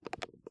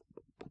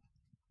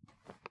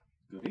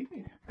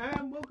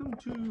and welcome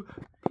to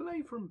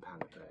Play from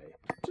Panapay.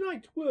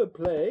 Tonight we're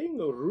playing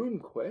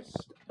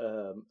RuneQuest,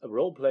 a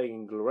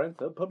role-playing in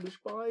Glorantha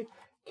published by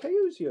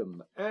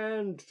Chaosium,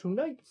 and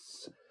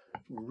tonight's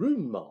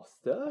Rune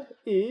Master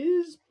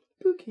is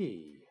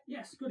Pookie.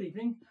 Yes, good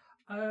evening.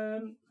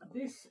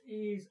 This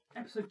is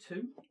episode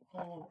 2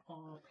 of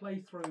our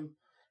playthrough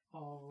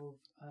of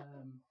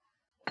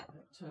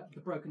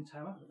The Broken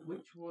Tower,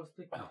 which was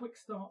the quick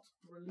start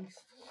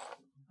released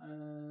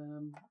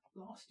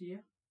last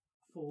year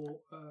for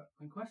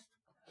RuneQuest.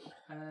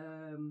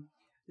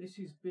 This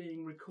is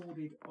being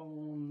recorded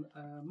on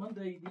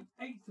Monday the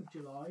 8th of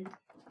July.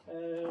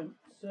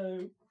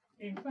 So,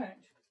 in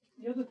fact,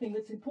 the other thing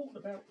that's important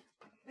about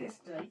this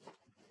date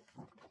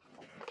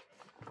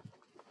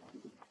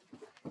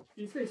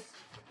is this.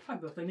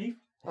 Happy birthday, Neve.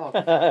 Oh,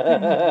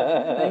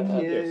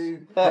 thank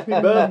you. Happy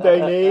birthday,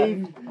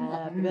 Neve.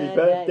 Happy Happy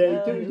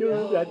birthday to you.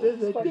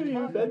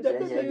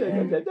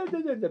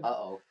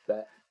 Uh-oh.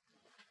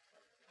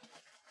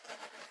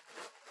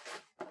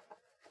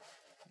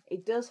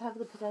 It does have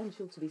the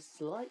potential to be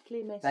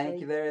slightly messy. Thank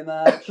you very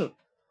much.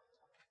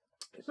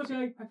 It's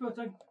okay, happy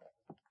birthday.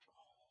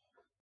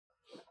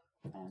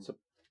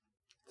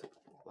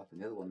 Like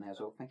another one there as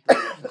well. Thank you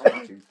very much.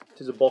 That's too. It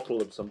is a bottle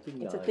of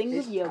something It's nice. a thing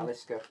It's of yum.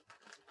 Aliska.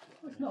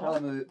 It's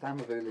not.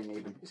 Thamavulin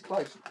even. It's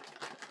close.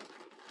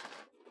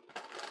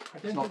 I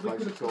It's don't not think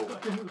we close could at all. have. I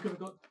don't think we could have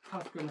got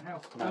Pascal in the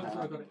house. No, That's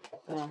where I got it.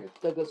 That's No, good.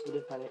 Douglas would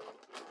have had it.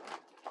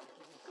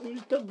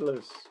 Who's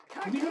Douglas?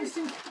 Have you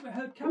ever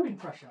heard cabin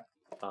pressure?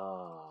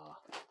 Ah,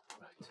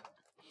 right.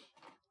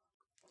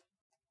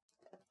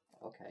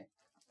 Okay.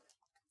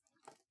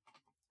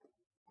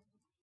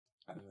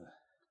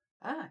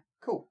 Ah,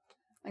 cool.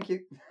 Thank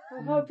you.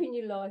 I'm hoping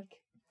you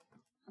like.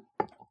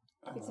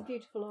 It's a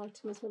beautiful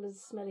item as well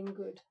as smelling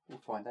good. We'll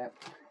find out.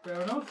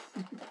 Fair enough.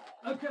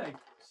 Okay,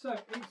 so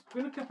it's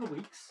been a couple of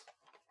weeks.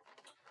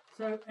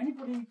 So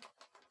anybody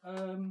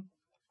want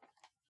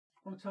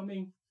to tell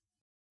me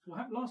what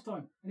happened last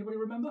time? Anybody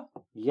remember?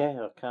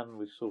 Yeah, I can.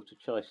 We're sort of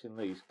chasing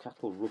these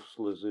cattle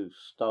rustlers who've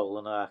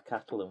stolen our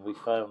cattle, and we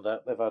found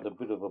out they've had a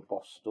bit of a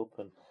bust up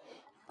and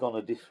gone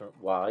a different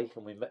way.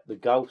 And we met the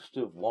ghost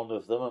of one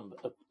of them, and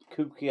a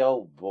kooky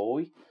old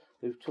boy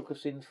who took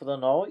us in for the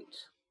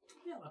night.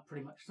 Yeah, that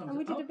pretty much sums And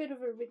we it did up. a bit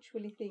of a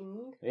ritually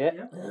thing.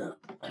 Yeah.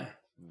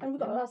 And we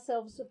got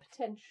ourselves a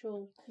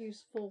potential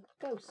useful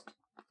ghost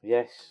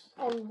Yes.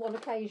 on one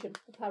occasion,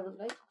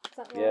 apparently. Is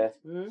that Yeah.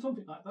 right?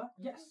 Something like that.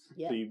 Yes.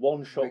 Yeah. The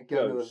one-shot We're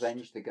going ghost. to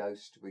avenge the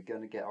ghost. We're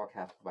going to get our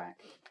cattle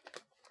back.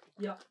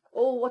 Yeah.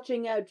 All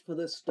watching out for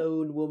the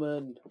stone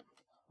woman.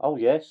 Oh,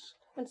 yes.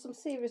 And some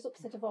serious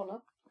upset of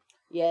honour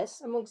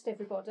Yes. amongst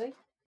everybody.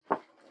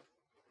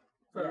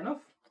 Fair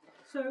enough.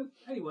 So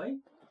anyway,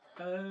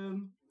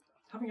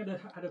 having had a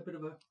bit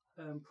of a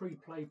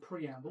pre-play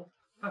preamble.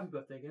 Happy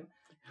birthday again.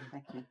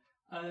 Thank you.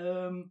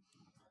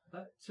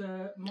 But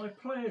my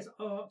players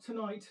are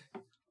tonight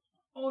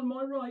on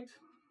my right.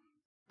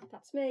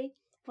 That's me.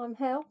 I'm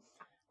Hel.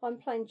 I'm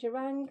playing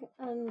Jarang,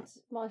 and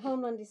my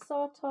homeland is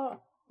Sartar.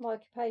 My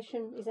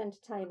occupation is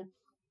entertainer.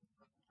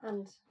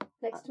 And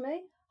next to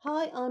me,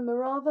 Hi, I'm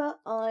Marava.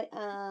 I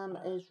am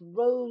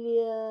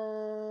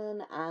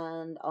Esrolian,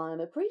 and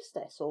I'm a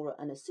priestess, or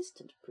an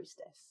assistant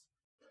priestess,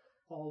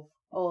 Of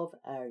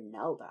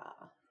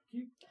Ernalda.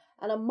 you.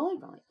 And on my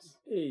right,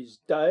 Is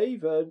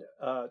Dave, and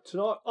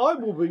tonight I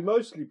will be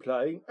mostly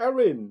playing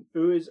Arin,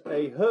 who is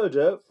a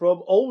herder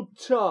from Old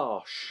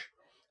Tarsh.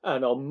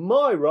 And on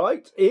my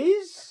right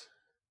is...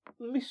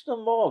 Mr.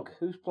 Mogg,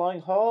 who's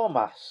playing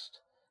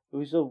Harmast, who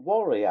is a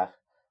warrior,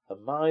 a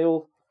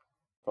male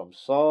from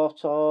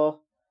Sartar,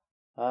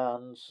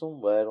 and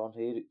somewhere on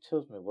here it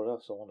tells me what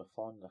else I want to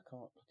find, and I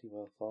can't pretty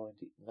well find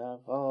it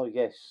now. Oh,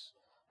 yes,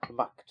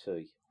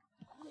 Macti.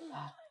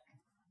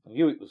 I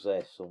knew it was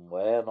there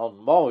somewhere, and on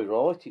my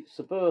right it's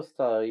the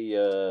birthday.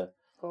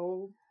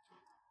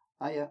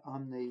 Hiya,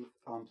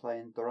 I'm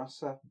playing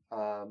Dorasa,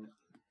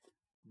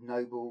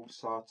 Noble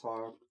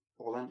Sartar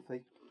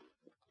Orlanthe,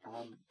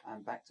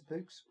 and back to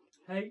Pooks.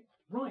 Hey,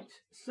 right.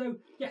 So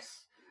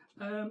yes,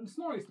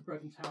 Snorri is the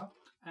Broken Tower,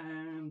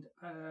 and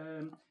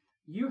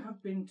you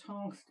have been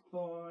tasked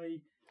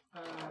by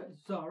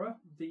Zara,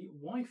 the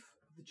wife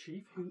of the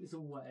chief, who is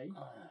away,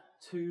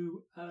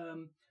 to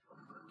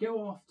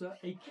go after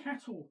a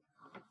cattle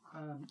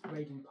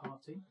raiding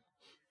party,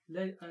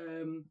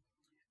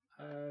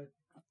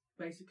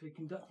 basically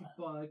conducted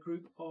by a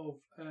group of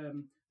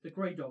the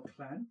Grey Dog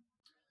clan,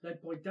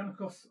 led by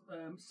Danakos,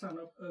 son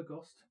of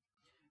Urgost.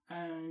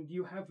 And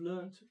you have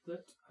learnt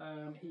that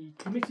he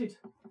committed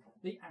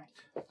the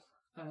act,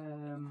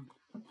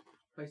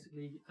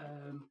 basically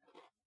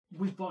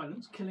with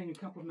violence, killing a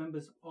couple of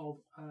members of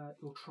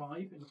your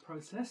tribe in the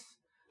process.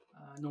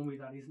 Normally,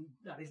 that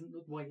isn't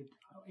the way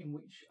in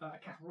which a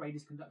cattle raid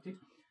is conducted.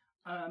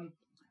 And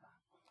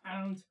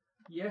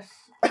yes,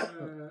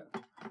 you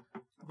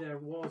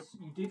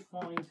did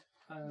find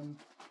the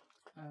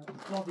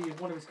body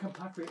of one of his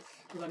compatriots,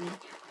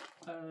 Lanik,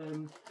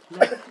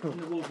 left in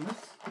the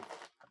wilderness.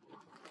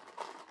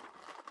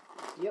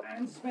 Yep.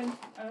 and spent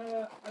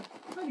a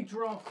fairly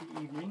drafty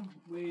evening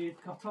with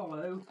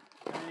Cartolo,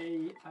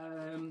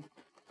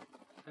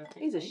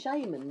 He's a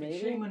shaman, really.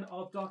 shaman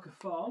of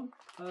Darkafal,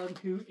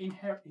 who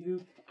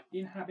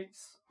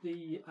inhabits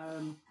the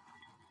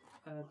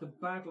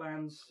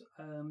Badlands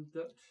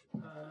that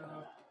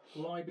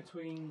lie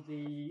between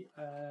the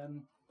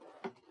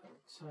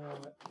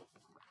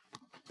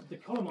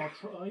Colomar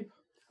tribe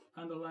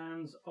and the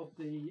lands of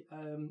the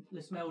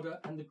Lismelda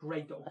and the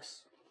Grey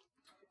Dogs.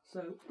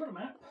 So, we've got a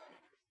map.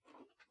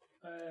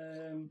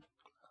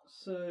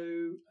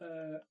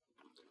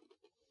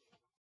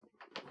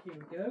 Here we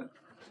go,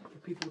 for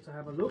people to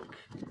have a look.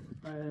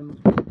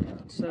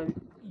 So,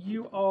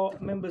 you are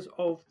members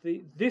of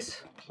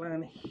this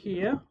clan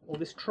here, or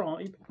this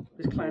tribe,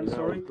 this clan,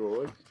 sorry,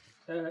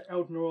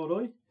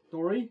 Eldnoroi,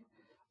 Dori,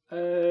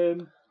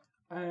 and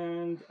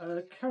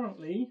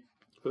currently,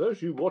 For those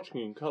of you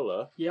watching in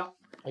colour, yeah,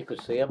 You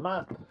could see a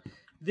map.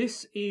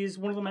 this is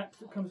one of the maps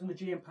that comes in the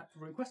GM pack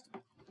for RuneQuest.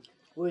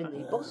 We're in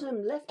the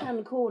bottom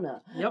left-hand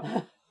corner. Yep.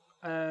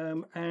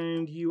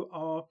 And you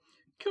are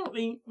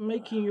currently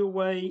making your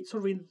way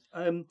sort of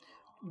in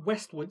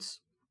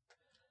westwards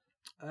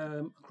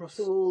across.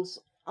 Towards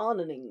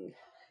Arnering.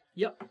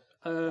 Yep.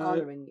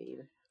 Arnering,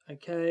 even.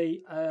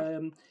 Okay.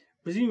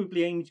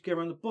 Presumably aiming to go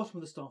around the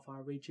bottom of the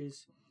Starfire Ridge,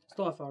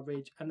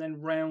 and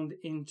then round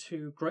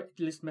into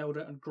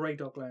Listmelda and Grey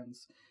Dog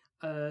lands.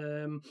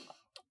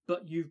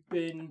 But you've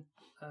been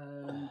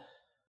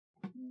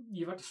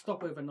you've had to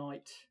stop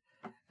overnight,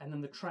 and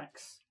then the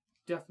tracks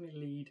definitely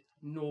lead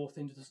north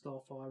into the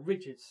Starfire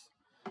Ridges.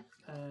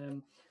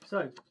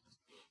 So,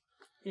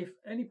 if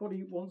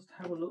anybody wants to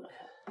have a look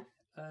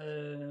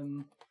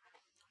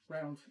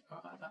round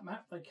at that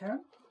map, they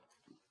can.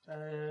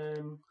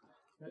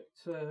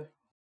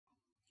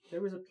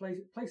 There is a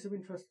place of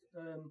interest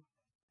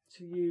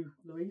to you,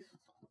 Louise.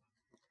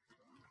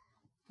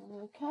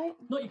 Okay.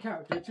 Not your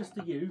character, just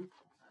to you.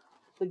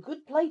 The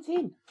good plate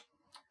in.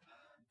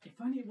 If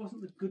only it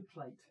wasn't the good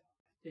plate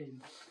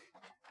in.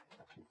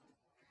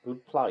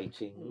 Good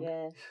plating.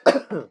 Yeah.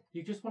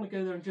 You just want to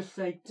go there and just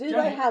say, Do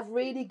 "Damn they it." have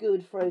really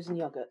good frozen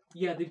yogurt?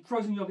 Yeah, the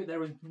frozen yogurt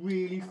there is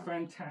really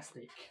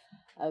fantastic.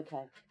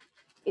 Okay.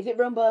 Is it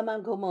run by a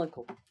man called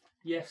Michael?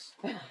 Yes.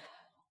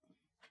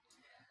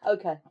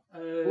 Okay.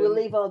 We'll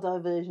leave our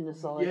diversion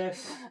aside.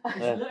 Yes. Just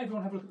let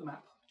everyone have a look at the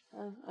map.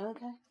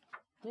 Okay.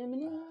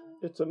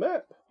 it's a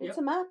map. It's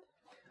a map.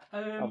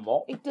 A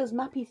mop. It does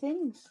mappy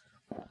things.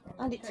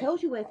 And it Okay.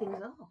 tells you where things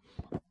are.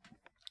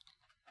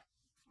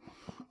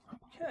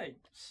 Okay,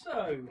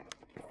 so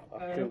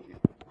I feel you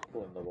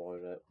pulling the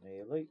wire out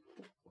nearly.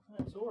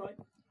 that's all right.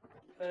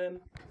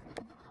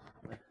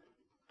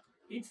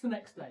 It's the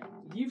next day.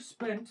 You've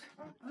spent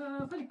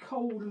a very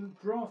cold and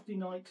drafty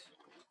night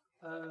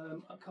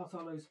at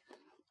Cartalo's.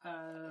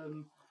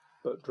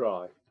 But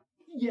dry.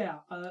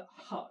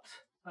 Hut.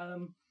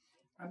 And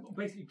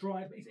basically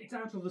dry. It's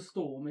out of the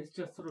storm. It's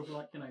just sort of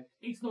like,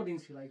 it's not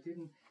insulated,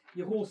 and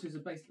your horses are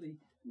basically,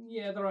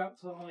 they're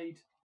outside.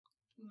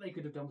 They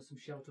could have done with some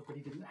shelter, but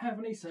he didn't have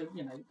any, so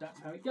that's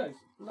how it goes.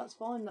 That's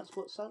fine. That's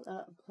what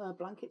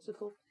blankets are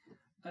for.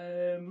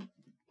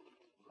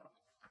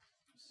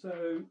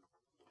 So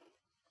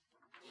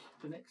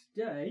the next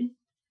day,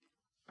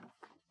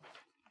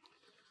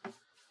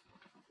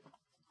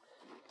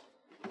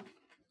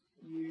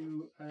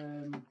 you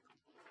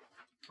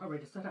are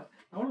ready to set out.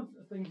 Now, one of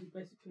the things is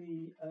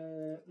basically,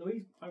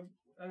 Louise,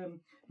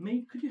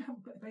 could you have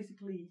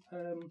basically,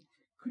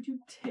 could you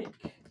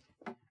tick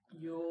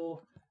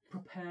your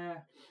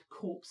prepare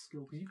corpse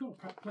skill, because you've got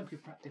plenty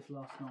of practice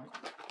last night.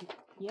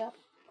 Yep.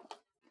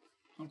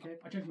 Okay,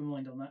 I changed my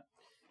mind on that.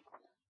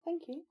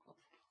 Thank you.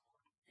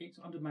 It's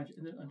under magic,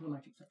 under the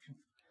magic section.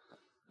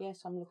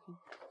 Yes, I'm looking.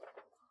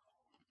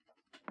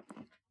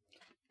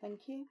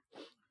 Thank you.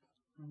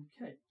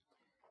 Okay,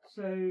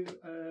 so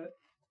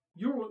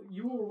you're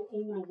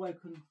all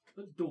awoken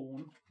at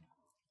dawn.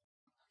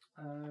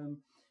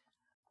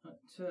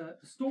 The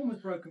storm has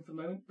broken for the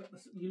moment, but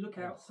you look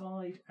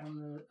outside and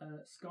the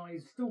sky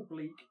is still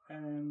bleak,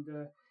 and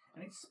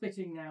it's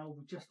spitting now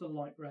with just a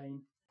light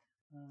rain.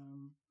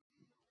 And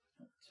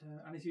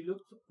as you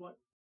look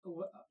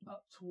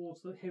up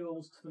towards the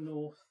hills to the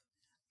north,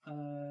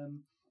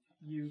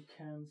 you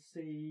can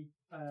see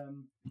that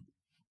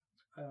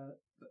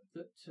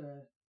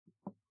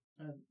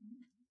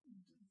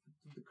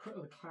the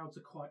clouds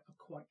are quite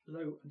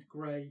low and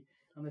grey,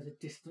 and there's a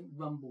distant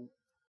rumble.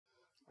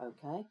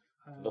 Okay.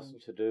 Nothing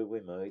to do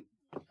with me.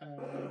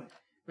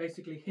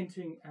 Basically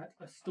hinting at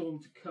a storm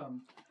to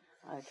come.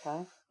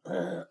 Okay.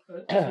 There's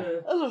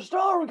There's a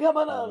storm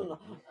coming on.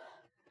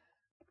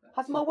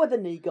 Has my weather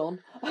knee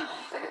gone?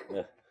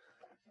 Yeah.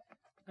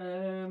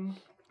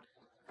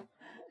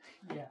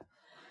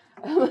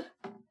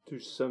 To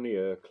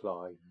sunnier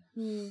climes.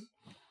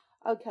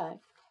 Okay.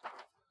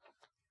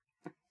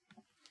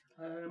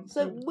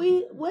 So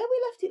where we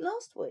left it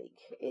last week,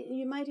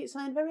 you made it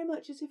sound very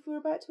much as if we were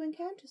about to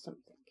encounter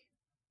something.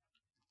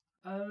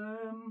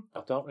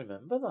 I don't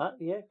remember that.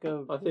 Yeah,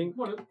 go. I think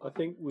Well, I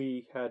think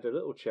we had a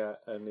little chat,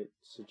 and it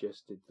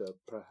suggested that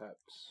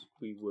perhaps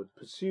we would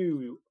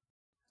pursue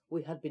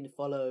We had been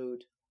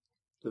followed.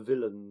 the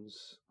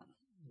villains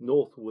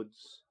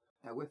northwards.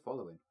 Now we're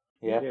following.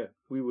 Yeah.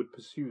 We would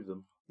pursue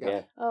them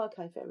Yeah. Oh,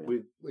 okay, fair enough.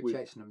 with We're with,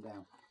 chasing them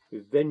down.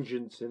 with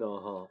vengeance in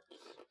our hearts.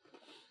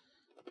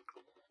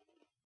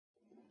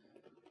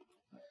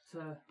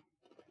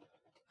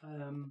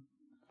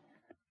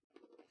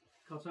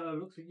 Cartello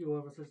looks at you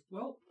over and says,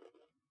 "Well,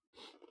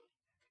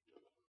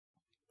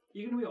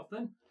 you're going to be off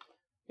then."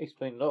 It's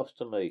been nice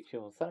to meet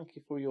you, and thank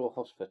you for your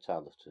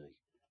hospitality.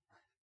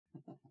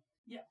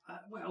 Yeah.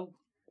 Well,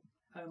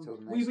 Till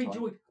the we've next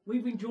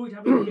time. enjoyed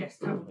having a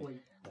guest, haven't we?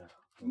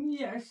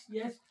 Yes.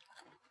 Yes.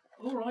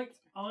 All right.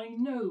 I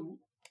know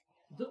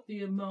that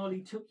the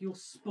Amali took your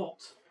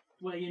spot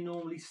where you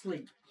normally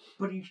sleep,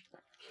 but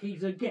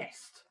he's a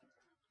guest.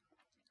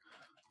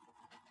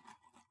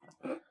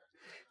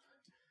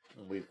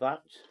 And with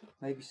that,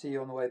 Maybe see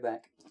you on the way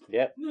back.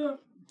 yep. No,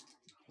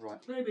 Right.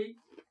 maybe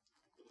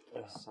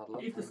Saddle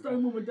up. if the and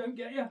stone woman don't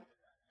get you.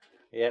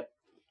 Yep.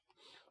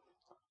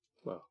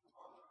 Well,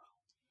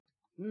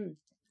 I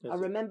that's it.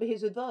 remember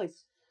his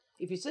advice.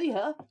 If you see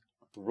her,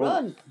 Rolf.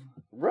 run.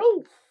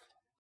 Rolf.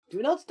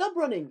 Do not stop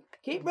running.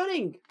 Keep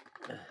running.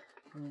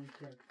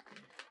 Okay.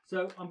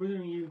 So I'm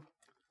presuming you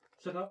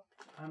set up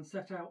and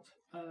set out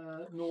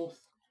north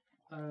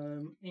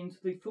into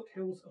the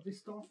foothills of the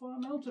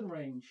Starfire mountain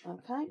range.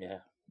 Okay. Yeah.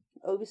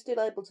 Are we still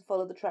able to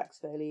follow the tracks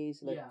fairly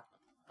easily?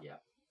 Yeah.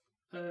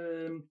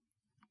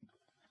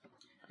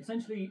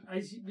 Essentially,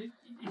 as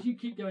you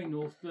keep going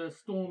north, the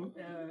storm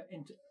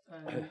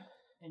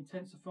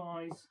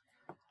intensifies,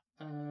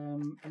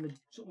 and the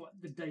sort of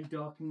like the day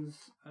darkens.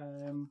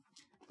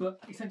 But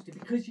essentially,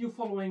 because you're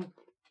following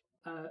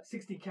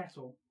 60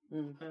 cattle,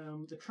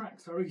 the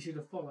tracks are easy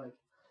to follow.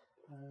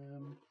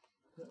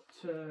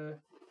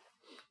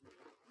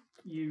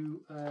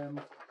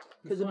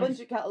 Because a bunch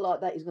of cattle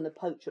like that is going to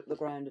poach up the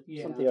ground of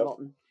Yeah. something Yep.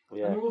 rotten.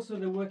 Yeah. And also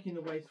they're working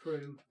their way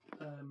through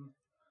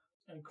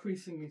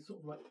increasingly sort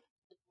of like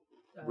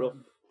Rough,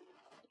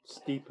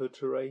 steeper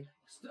terrain.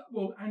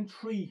 and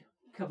tree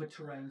covered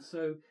terrain.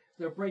 So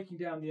they're breaking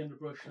down the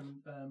underbrush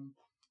and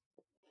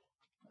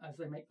as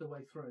they make their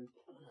way through.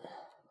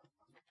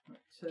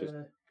 But,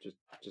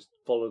 Just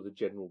follow the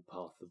general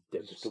path of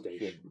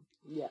devastation.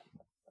 Yeah.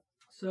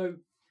 so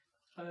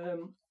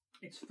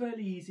it's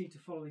fairly easy to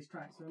follow these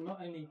tracks. And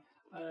not only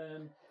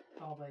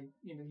are they,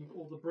 you've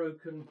all the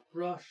broken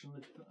brush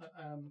and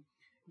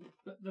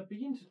but they're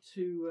beginning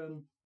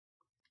to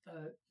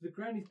the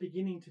ground is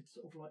beginning to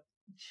sort of like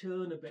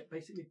churn a bit,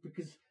 basically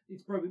because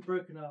it's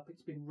broken up.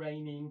 It's been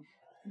raining.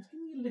 It's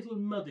getting a little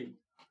muddy.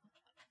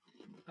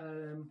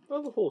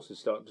 Well, the horses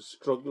starting to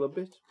struggle a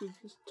bit with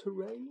this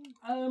terrain.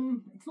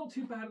 It's not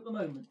too bad at the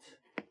moment.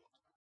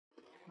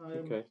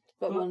 Okay,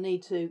 But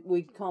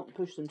we can't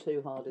push them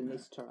too hard in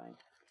this terrain.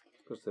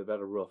 because they've had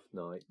a rough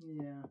night.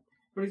 Yeah,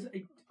 but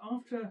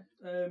after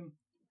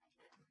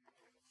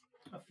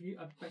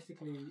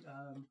basically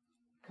a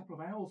couple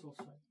of hours or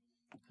so,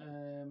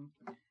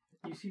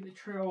 you see the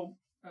trail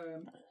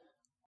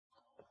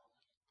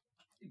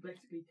it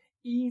basically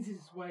eases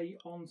its way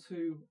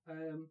onto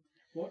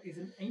what is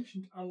an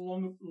ancient and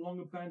long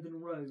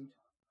abandoned road,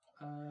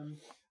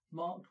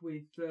 marked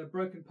with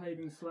broken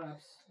paving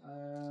slabs.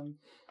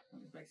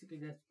 Basically,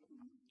 that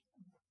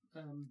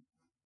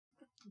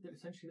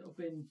essentially that have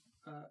been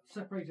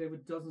separated over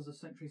dozens of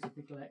centuries of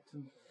neglect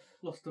and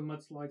lost to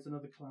mudslides and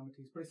other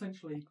calamities. But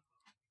essentially,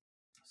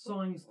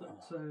 signs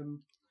that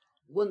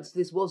Once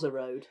this was a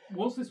road.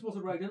 once this was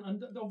a road,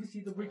 and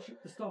obviously the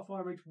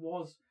Starfire Ridge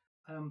was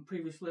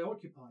previously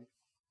occupied.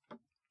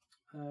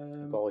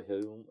 By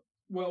whom?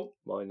 Well,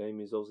 My name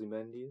is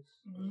Ozymandias.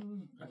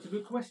 that's a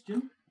good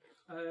question.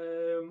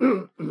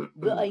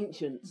 The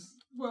ancients.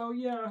 Well,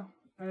 yeah.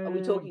 Are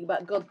we talking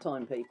about God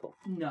time people?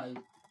 No.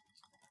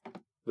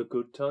 The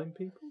good time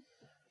people?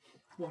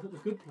 What at the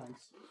good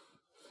place?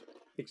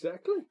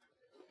 Exactly.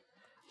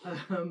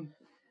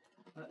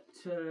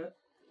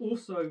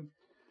 Also,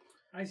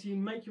 as you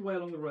make your way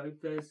along the road,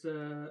 there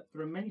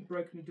are many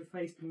broken and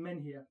defaced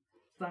men here,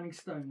 standing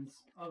stones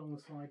along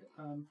the side.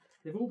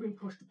 They've all been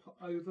pushed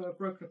over,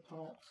 broken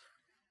apart,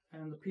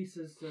 and the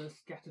pieces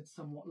scattered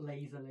somewhat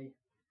lazily.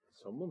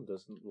 Someone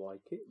doesn't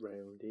like it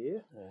round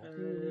here.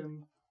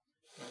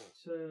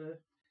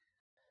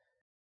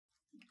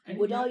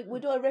 Would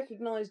I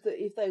recognise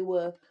that if they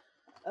were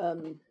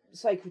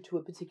sacred to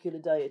a particular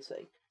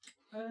deity?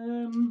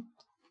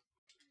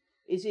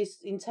 Is this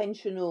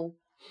intentional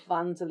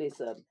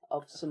vandalism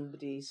of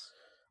somebody's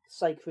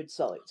sacred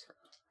site?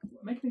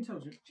 Make an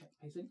intelligence check,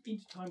 please. An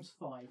int times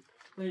 5.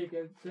 There you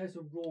go. There's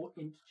a raw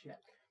int check.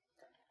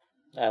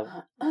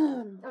 Oh,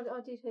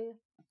 I did hear.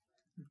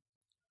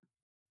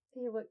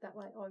 You worked that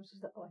way. I was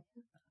that way.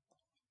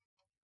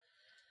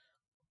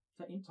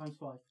 So int times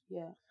 5.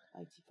 Yeah,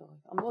 85.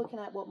 I'm working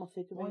out what my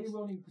figure Why are is you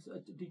rolling a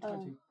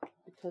d20?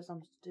 because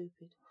I'm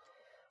stupid.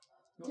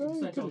 Not No,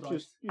 your percentile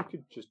dice. you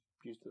could just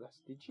use the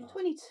last digit.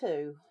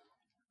 22.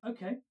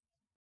 Okay.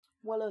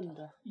 Well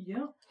under.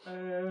 Yeah.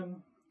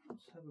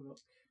 Let's have a look.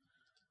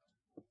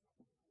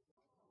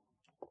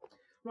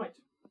 Right.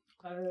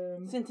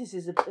 Since this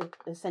is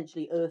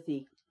essentially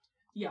earthy,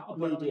 Yeah, but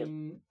medium. I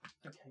mean,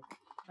 okay.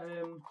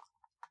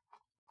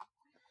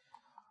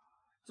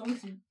 So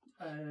obviously,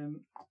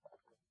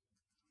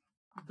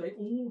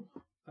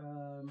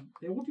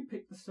 they all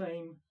depict the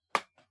same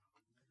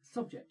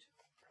subject.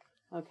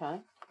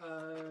 okay.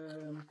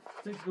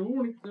 So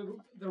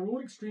they're all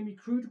extremely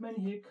crude men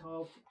here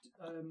carved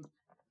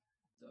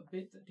a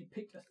bit that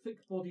depict a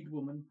thick-bodied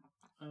woman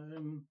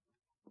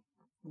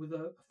with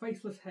a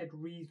faceless head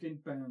wreathed in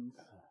bands.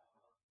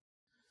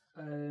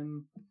 I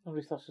wonder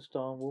if that's a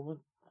Stone woman.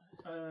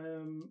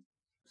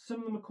 Some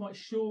of them are quite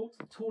short.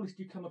 The tallest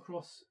you come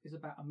across is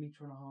about 1.5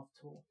 meters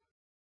tall,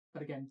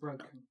 but again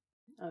broken.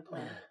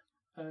 Okay.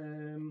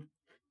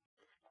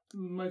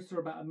 Most are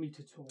about 1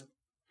 meter tall.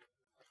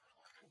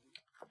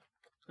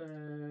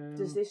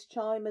 Does this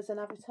chime as an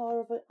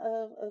avatar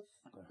of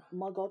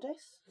my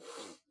goddess?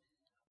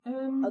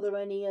 Are there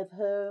any of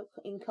her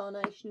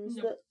incarnations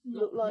No, that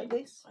not look like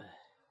really. this?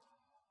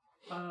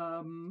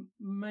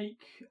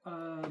 Make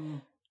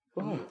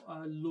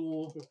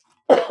law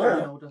Oh.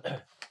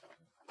 elder.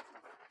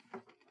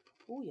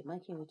 Oh, you're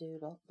making me do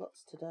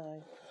lots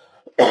today.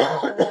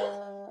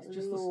 It's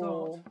just the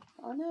law. start.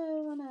 I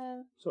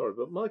know. Sorry,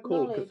 but my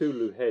Call of Knowledge.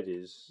 Cthulhu head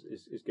is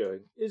going.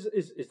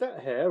 Is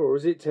that hair or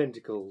is it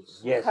tentacles?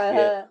 Yes,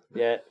 yeah,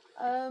 yeah,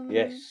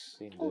 yes,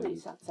 Oh,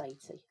 indeed. that's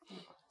 80.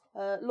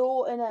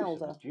 Law and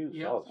elder. Juice,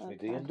 Yeah. oh, it's my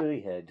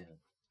D&D head.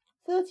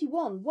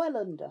 31, well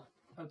under.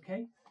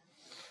 Okay.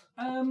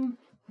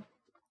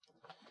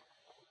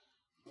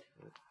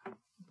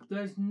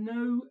 There's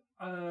no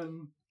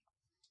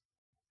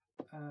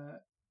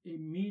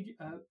immediate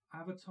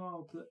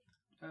avatar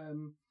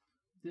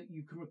that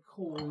you can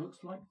recall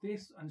looks like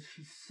this, and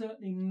she's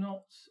certainly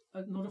not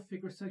a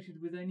figure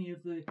associated with any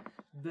of the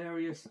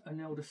various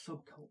Anelda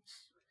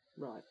subcults.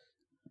 Right.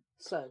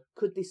 So,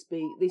 could this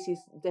be... This is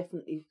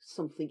definitely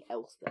something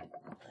else then.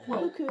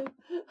 Well, Okay.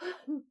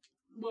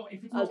 well,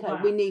 if it's not Okay,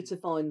 that, we need to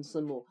find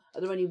some more.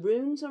 Are there any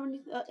runes or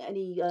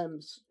any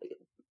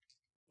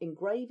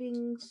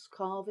engravings,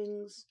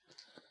 carvings,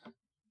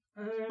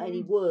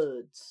 any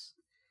words?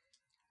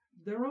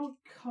 There are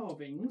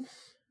carvings,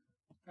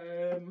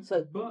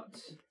 So-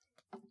 but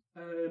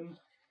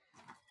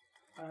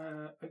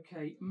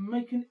okay,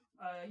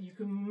 you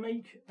can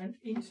make an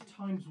int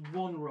times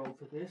 1 roll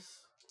for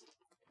this.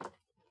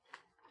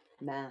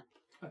 Nah.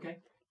 Okay.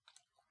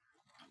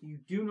 You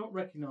do not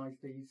recognise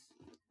these.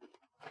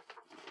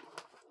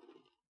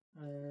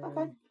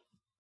 Okay.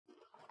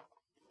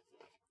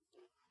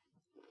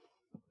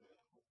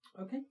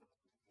 Okay.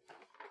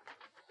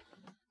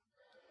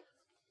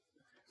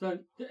 So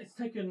it's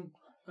taken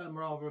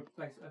rather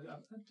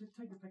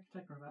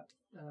taken about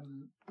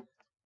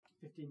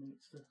 15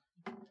 minutes to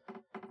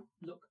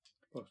look.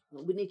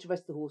 We need to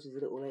rest the horses a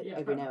little Yeah,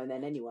 every now and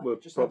then anyway. We'll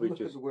Just have a probably look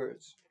at just. the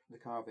words, the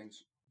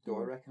carvings. Do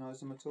I recognise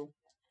them at all?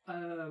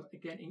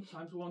 Again, int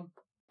times 1.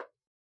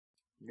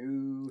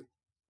 No.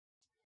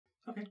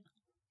 Okay.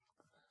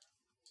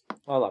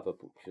 I'll have a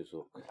butcher's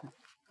look.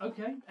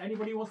 Okay.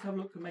 Anybody who wants to have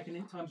a look and make an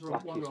int times roll,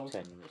 1 roll.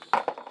 Blackest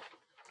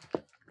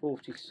tens.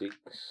 46.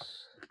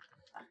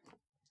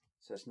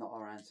 So it's not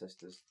our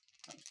ancestors.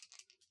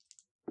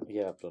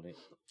 Yeah, I've done it.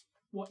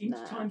 What, int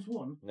Nah. times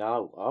 1?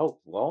 No, oh,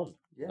 1.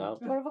 Yeah. No.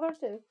 What have I got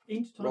to do?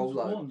 Int times Roll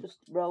low. 1. Just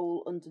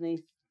roll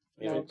underneath.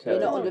 Yeah, No, Okay. you're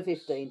not Okay. under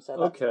 15, so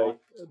that's Okay,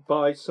 fine.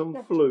 by some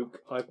Yeah.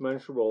 fluke, I've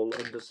managed to roll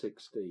under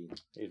 16.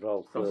 He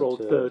rolled I've 13. rolled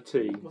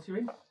 13. What's your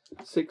int?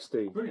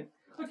 16. Brilliant.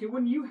 Okay,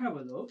 when you have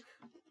a look,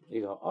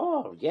 He go,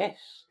 oh,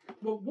 yes.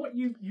 well, what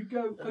you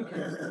go,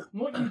 okay,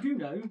 what you do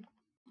know,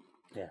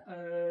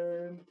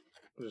 Yeah.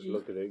 Just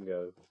look at it and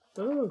go,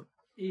 oh.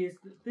 is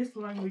that this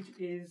language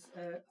is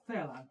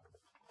Theolan,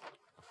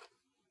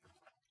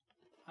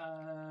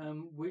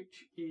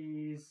 which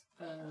is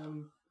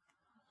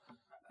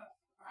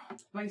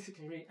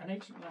basically an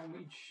ancient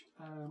language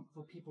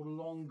for people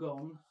long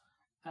gone,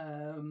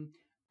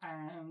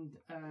 and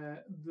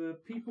the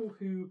people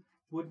who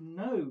would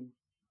know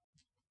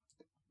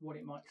what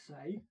it might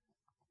say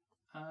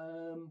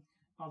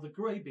are the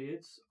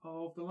greybeards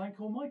of the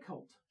Lancor My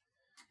cult.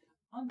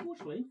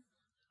 Unfortunately,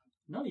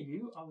 none of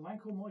you are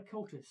Lancor My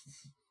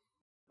cultists.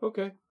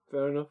 Okay,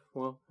 fair enough.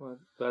 Well,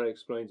 that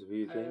explains a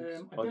few things.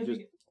 I don't I just.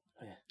 think.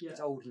 Yeah, It's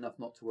old enough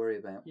not to worry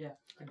about. yeah.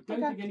 I don't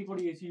Okay. think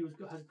anybody as you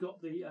has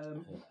got the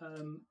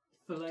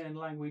Thalaean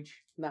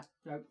language. No.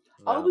 No.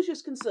 I No. was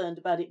just concerned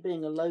about it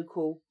being a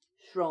local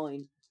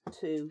shrine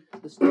to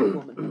the Stone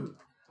Woman.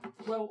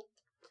 Well,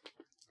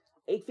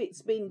 If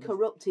it's been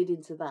corrupted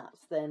into that,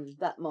 then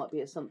that might be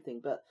a something,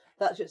 but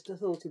that's just a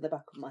thought in the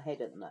back of my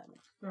head at the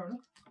moment. fair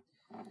enough.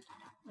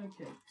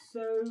 Okay,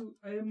 so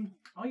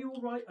are you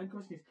all right?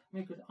 Question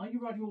is, are you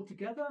riding all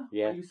together?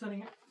 Yeah. Are you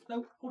sending it?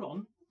 No, hold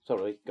on.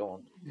 Sorry, go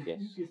on.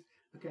 Yes.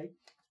 Okay.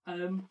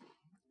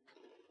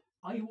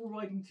 Are you all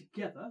riding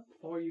together,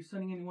 or are you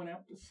sending anyone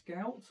out to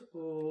scout,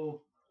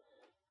 or?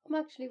 I'm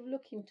actually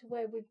looking to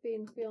where we've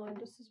been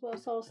behind us as well,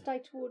 so I'll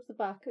stay towards the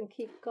back and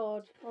keep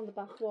guard on the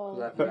back wall.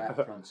 We'll have you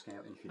out front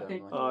scouting if you Okay.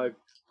 don't mind.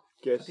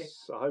 I guess Okay.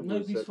 I was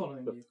Nobody's at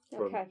following the you.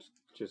 front, Okay.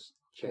 just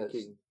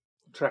checking,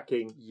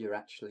 tracking, You're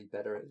actually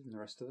better at it than the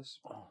rest of us,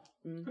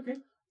 Okay.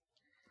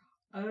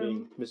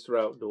 being Mr.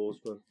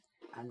 Outdoorsman.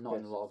 and not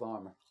in a lot of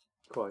armour.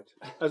 Quite.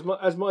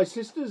 As my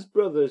sister's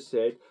brother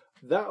said,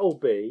 that'll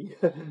be.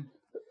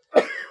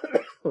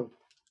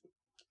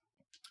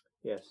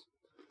 Yes.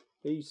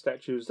 These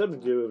statues, something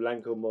to do with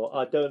Lankelmore.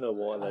 I don't know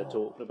what they're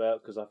talking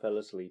about because I fell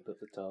asleep at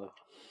the time.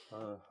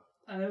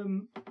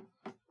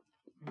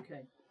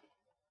 Okay.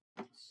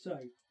 So,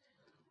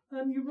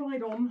 you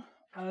ride on,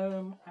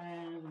 and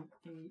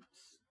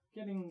it's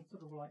getting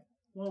sort of like,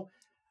 well,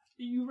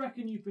 you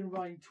reckon you've been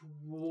riding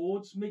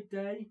towards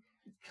midday.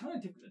 It's kind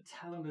of difficult to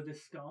tell under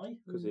this sky.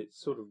 Because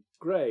it's sort of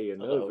grey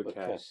and And overcast.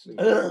 overcast. And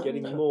it's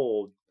getting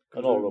more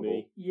And horrible.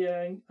 gloomy.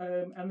 Yeah,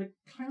 and the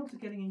clouds are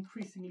getting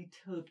increasingly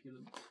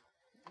turbulent.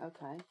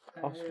 Okay.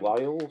 That's Um,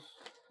 Wales.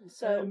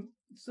 So,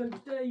 so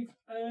Dave,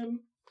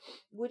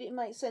 would it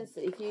make sense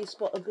that if you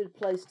spot a good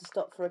place to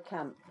stop for a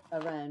camp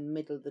around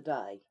middle of the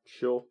day,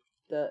 Sure.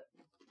 that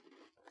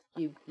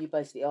you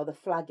basically either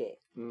flag it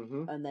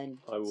Mm-hmm. and then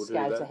I will do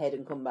scout that. ahead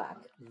and come back?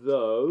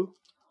 Though,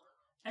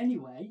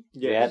 anyway,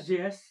 yes.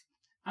 yes,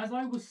 as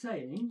I was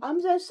saying, I'm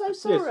so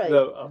sorry. Yes,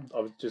 no, I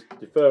was just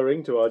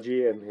deferring to our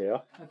GM here.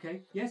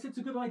 okay, yes, it's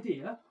a good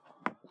idea.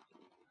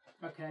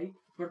 Okay,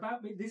 but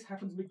about this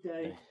happens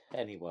midday.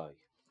 Anyway.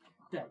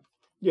 Day.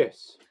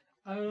 Yes.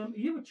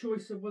 You have a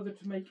choice of whether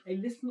to make a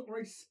listen or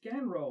a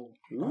scan roll.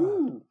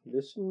 Ooh,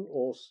 listen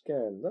or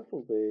scan.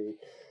 That'll be.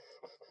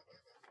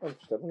 I'm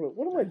just having a look.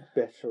 What am I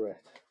better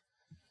at?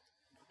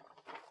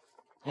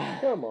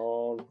 Come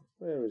on.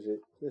 Where is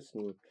it?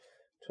 Listen.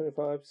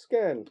 25.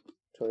 Scan.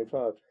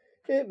 25.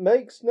 It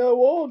makes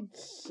no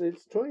odds.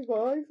 It's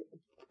 25.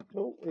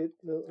 Oh,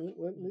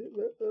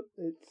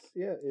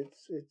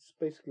 it's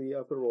basically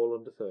upper roll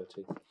under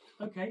 30.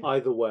 Okay,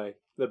 Either way,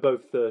 they're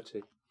both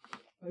 30.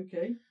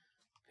 okay.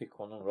 Pick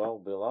one and roll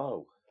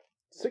below.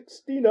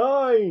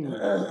 69.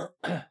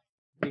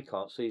 He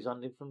can't see his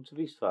hand in front of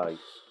his face.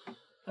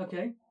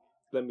 Okay,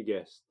 Let me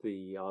guess.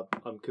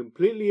 I'm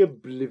completely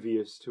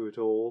oblivious to it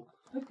all.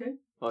 okay.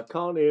 I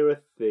can't hear a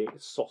thing.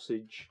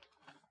 Sausage.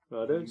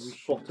 I don't We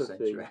spot shouldn't a send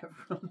thing. you out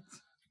front.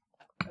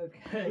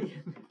 Okay.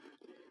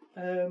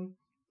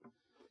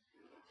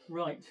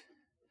 Right.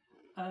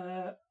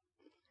 I'm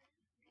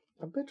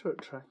better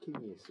at tracking,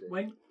 you see.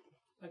 When.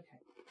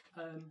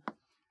 Okay.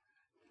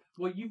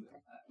 Well, you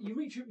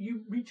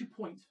reach a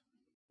point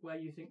where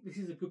you think this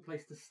is a good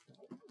place to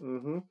stop.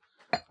 Mm-hmm.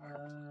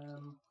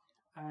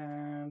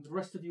 And the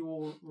rest of you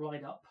all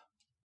ride up.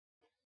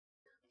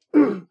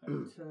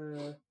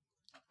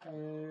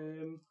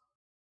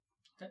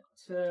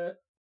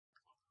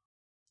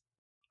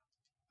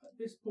 At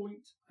this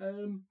point,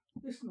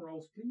 listen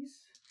rolls, please.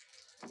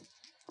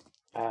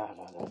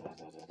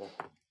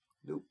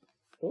 Nope.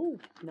 Oh,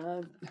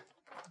 No.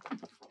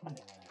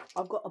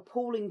 I've got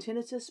appalling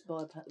tinnitus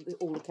by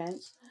all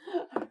accounts.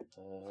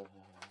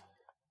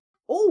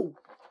 Oh,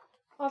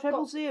 I've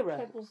treble got zero.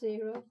 treble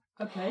zero.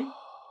 Okay,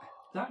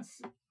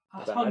 that's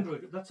Bad.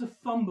 100. That's a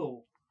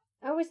fumble.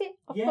 Oh, is it?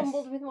 I Yes.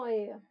 fumbled with my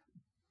ear.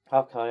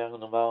 Okay, hang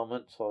on a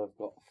moment. So I've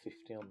got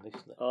 50 on this.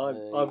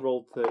 I've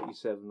rolled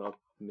 37. I've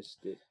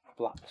missed it.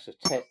 Black's a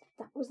tip.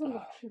 That was a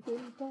lottery wheel,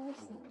 guys.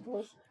 That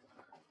was.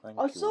 Thank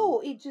I you. saw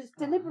it just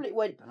deliberately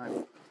went.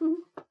 No.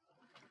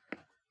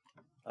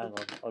 Hang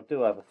on, I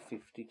do have a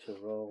 50 to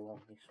roll on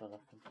this one. I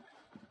think.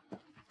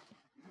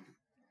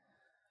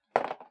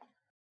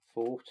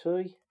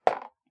 40. Hang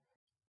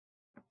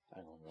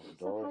on,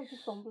 So how wrong to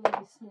dice. fumble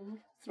listening?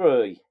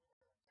 3.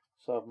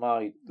 So I've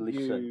made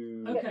listen.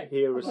 You Okay.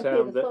 hear a I hear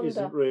sound the that thunder.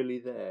 isn't really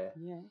there.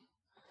 Yeah.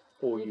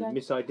 Or You you go.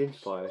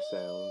 misidentify a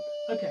sound.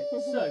 Okay,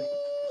 so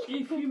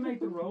if you make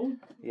the roll,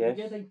 Yes.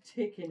 you get a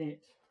tick in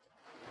it.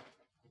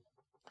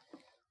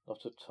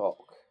 Not a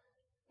talk.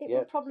 It Yeah.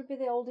 would probably be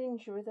the old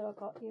injury that I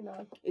got, you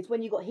know. It's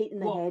when you got hit in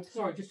the What? head.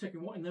 Sorry, just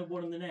checking. What in the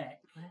one in the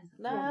neck?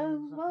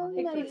 No, well,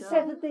 you know, It it's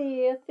severed the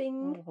ear I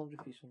thing. wonder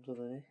if it's under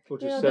there. Or You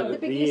just know, severed the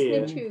big the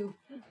ear. listening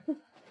tube.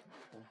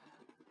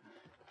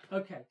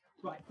 Okay,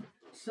 right.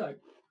 So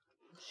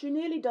She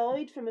nearly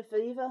died from a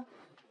fever.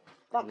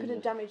 That could Yeah.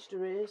 have damaged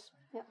her ears.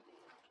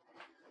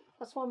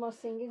 That's why my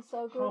singing's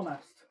so good.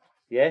 Harmast.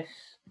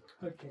 Yes.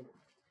 Okay.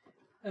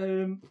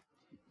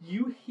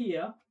 You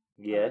hear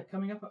Yeah.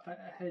 coming up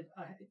ahead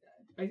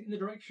in the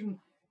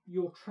direction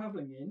you're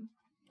travelling in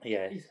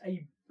Yes. is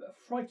a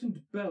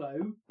frightened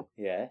bellow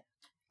Yeah.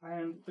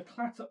 and the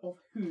clatter of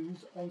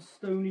hooves on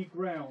stony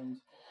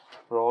ground.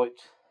 Right.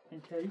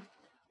 Okay.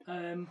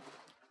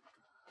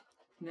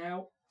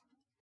 Now.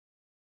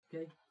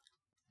 Okay.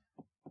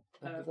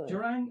 Over there.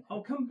 Durang,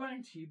 I'll come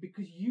back to you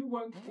because you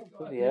won't.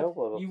 bloody hell,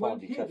 well, I'll you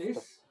won't find it hear after.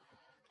 this.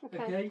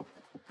 Okay. Okay,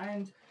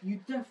 and you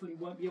definitely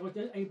won't be able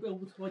to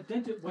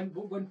identify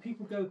when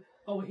people go,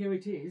 "Oh, here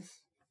it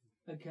is."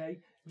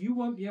 Okay, you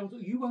won't be able to.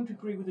 You won't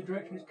agree with the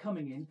direction it's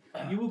coming in.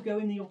 You will go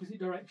in the opposite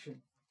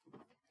direction.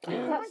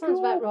 That sounds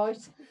about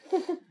right.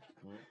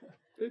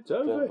 It's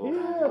over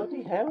here.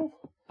 Bloody hell.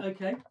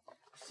 Okay,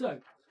 so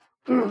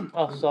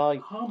I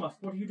say, Harmouth,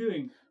 what are you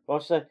doing? I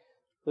say,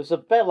 there's a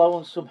bellow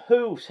and some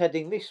hooves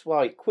heading this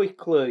way,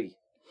 quickly.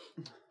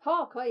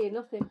 Hark, I hear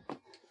nothing.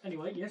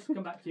 Anyway, yes,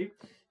 come back to you.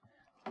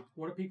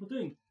 What are people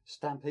doing?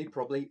 Stampede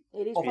probably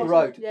It is off the possible.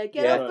 road. Yeah,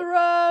 get Yeah. off the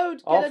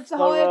road. Off Get into the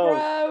higher road.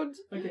 ground.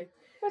 Okay,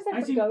 Where's as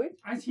everybody you going?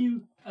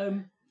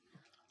 okay,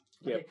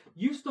 Yep.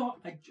 you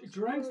start.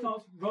 Durang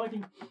starts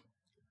riding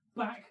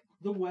back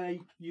the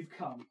way you've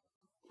come.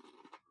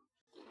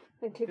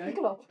 And click Okay. the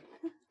glove.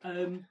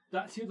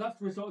 That's the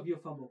result of your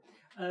fumble.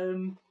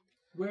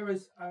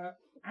 Whereas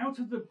out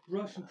of the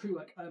brush and tree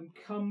work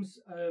comes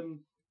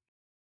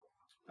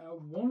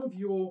one of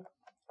your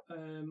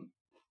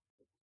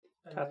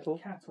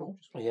cattle.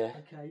 Yeah,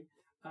 Okay,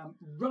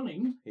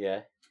 running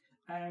yeah.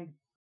 and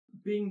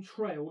being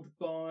trailed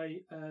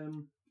by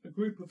a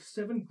group of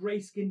 7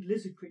 grey-skinned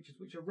lizard creatures,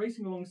 which are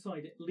racing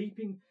alongside it,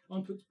 leaping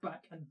onto its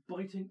back and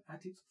biting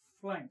at its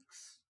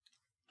flanks.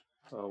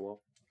 Oh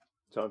well,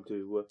 time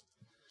to go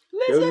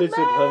Lizard lizard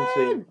man!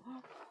 hunting.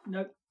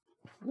 No,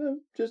 No,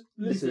 just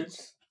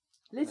lizards.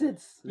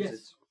 lizards. Lizards.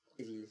 Yes.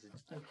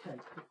 Lizards. Okay.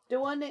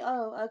 Do I need?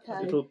 Oh,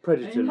 okay. Little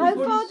predator Any- How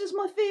lizards. far does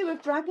my fear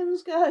of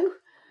dragons go?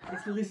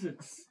 It's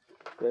lizards.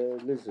 They're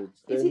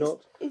lizards. Is They're it?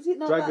 not. Is it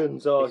not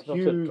Dragons are It's not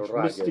a huge,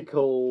 dragon.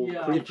 mystical Yeah.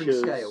 Different creatures.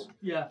 scale.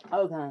 Yeah. That?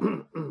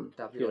 Okay.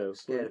 That'd be You like know,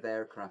 scared of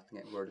aircraft and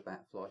getting worried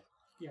about fly.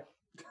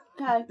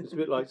 Okay. It's a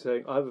bit like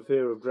saying I have a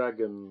fear of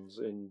dragons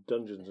in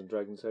Dungeons and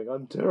Dragons, saying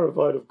I'm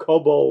terrified of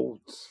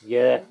kobolds.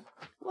 Yeah.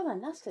 Well, they're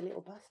nasty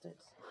little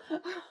bastards.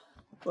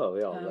 Well,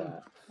 they are Um,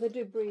 that. They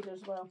do breed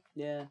as well.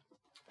 Yeah.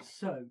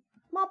 So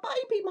My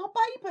baby, my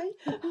baby.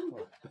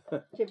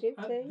 Djibouti.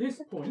 at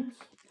this point,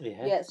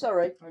 Yeah. Yeah.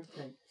 Sorry.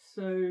 okay.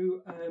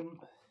 So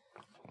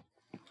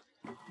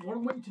what I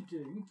want you to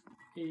do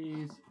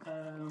is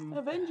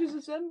Avengers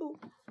assemble.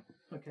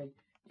 okay,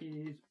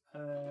 is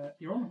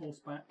you're on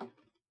horseback.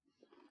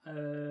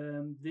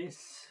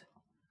 This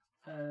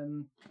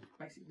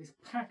basically this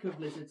pack of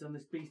lizards and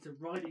this beast are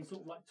riding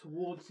sort of like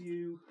towards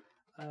you.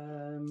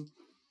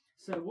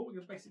 So what we're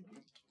going to basically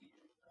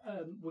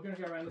we're going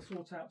to go around and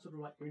sort out sort of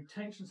like your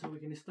intention, so we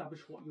can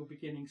establish what your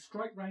beginning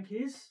strike rank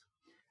is.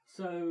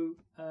 So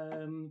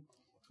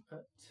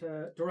at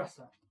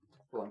Duressa,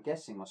 Well, I'm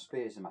guessing my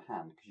spear's in my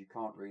hand because you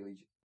can't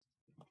really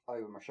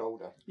over my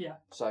shoulder. Yeah.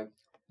 So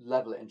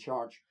level it and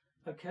charge,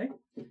 okay.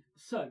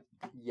 So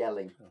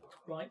yelling.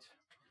 right.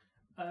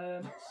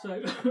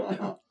 So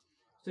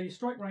so your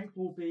strike rank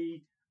will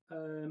be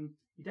your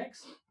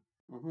dex,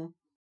 Mm-hmm.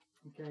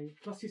 okay,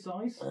 plus your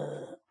size.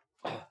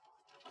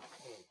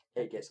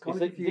 It gets Is kind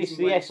of it, confusing. this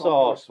the when it's on SR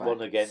horseback.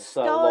 one again?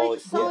 So Sky- like,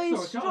 Size, I'll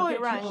get strike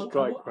to- rank.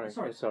 Strike rank.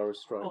 Sorry, SR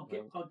strike I'll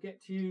rank.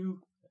 get to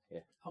you. Yeah,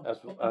 I'll, as-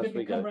 I'm as going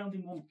we to come go. round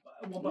in one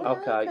Yeah, by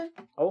Okay.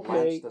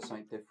 Okay. Lance does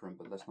something different,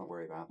 but let's not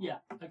worry about that. Yeah.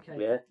 Okay.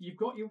 Yeah. You've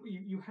got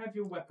you have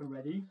your weapon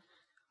ready.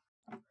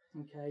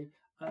 Okay.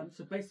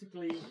 So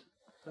basically,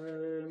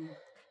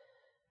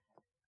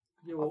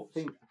 your I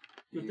think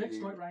your you dex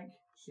use- strike rank,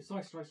 your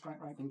size strike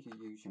I rank. think you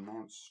use your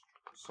mount's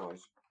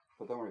size,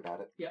 but don't worry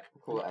about it. Yeah.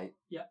 We'll call it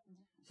 8.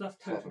 So that's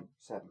total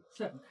 7.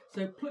 7.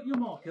 So put your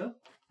marker.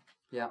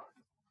 Yeah.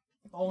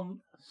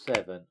 On.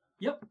 7.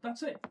 Yep.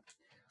 That's it.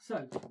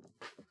 So,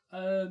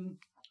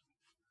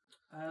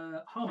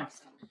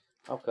 Harmast.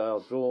 Okay, I'll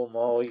draw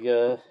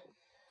my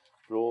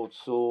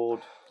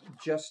broadsword.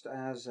 Just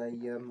as a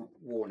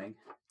warning,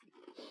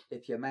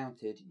 if you're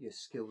mounted,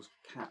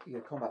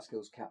 your combat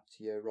skills cap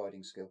to your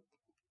riding skill.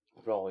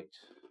 Right.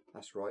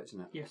 That's right,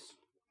 isn't it? Yes.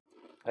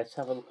 Let's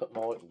have a look at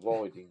my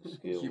riding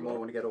skill. You might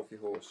want to get off your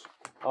horse.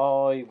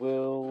 I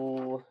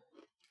will.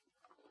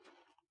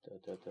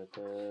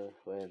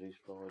 Where is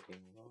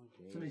riding?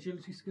 It's an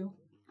agility skill.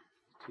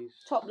 It is...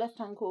 Top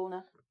left-hand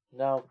corner.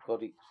 No, I've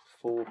got it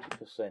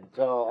 40%.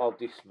 Oh, I'll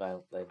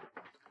dismount then.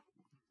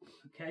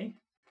 Okay.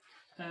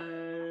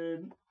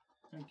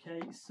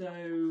 Okay.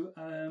 So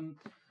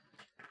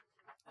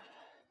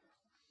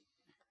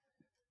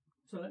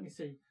so let me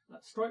see.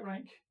 That strike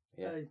rank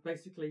Yeah.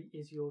 basically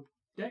is your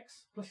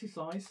dex plus your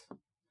size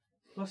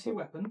plus your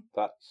weapon.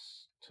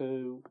 That's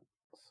 2,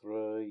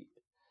 3.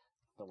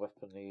 The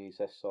weapon is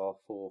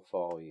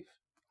SR45.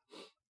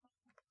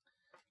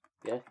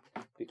 Yeah,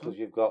 because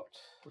you've got,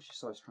 What's your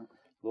size strength?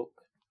 look,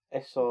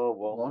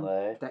 SR1 1.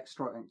 there, Dex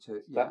strike rank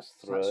 2. Yeah, That's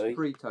so that's 3.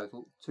 3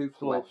 total. 2 for the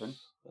plus, weapon.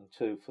 and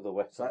 2 for the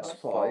weapon. So that's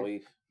 5.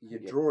 5. You're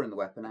Yeah. drawing the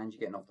weapon and you're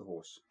getting off the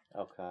horse.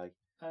 Okay,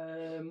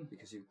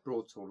 Because your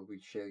broadsword will be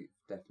shoot,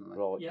 definitely.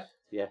 right. Yeah.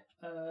 Yeah.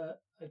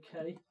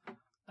 Okay.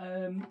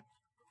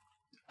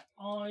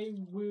 I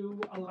will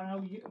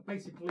allow you.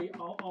 Basically,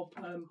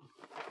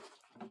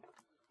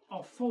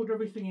 I'll fold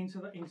everything into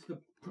the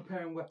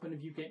preparing weapon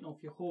of you getting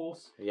off your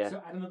horse. Yeah.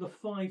 So add another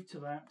 5 to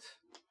that.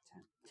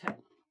 10.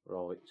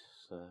 Right,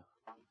 so.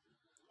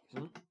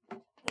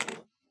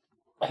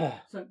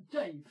 So,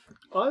 Dave.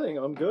 I think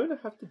I'm going to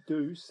have to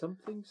do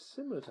something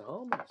similar to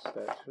Harmast,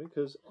 actually,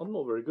 because I'm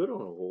not very good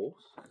on a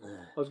horse.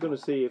 I was going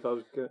to see if I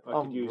could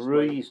I'm use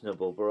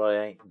reasonable, but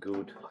I ain't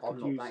good. I'm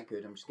not use- that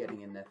good. I'm just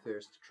getting in there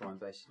first to try and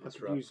basically I could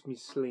disrupt. use me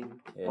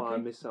sling, Yeah. fire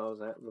Okay.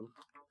 missiles at them.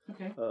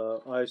 Okay.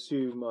 I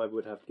assume I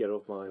would have to get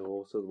off my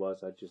horse,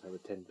 otherwise I'd just have a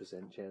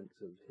 10% chance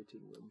of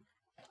hitting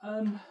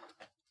them.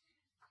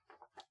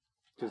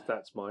 Because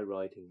that's my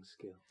riding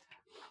skill.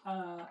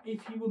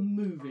 If you were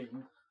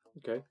moving,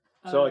 Okay.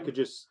 So I Um, could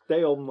just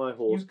stay on my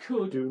horse, you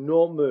could. do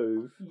not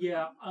move,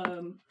 Yeah.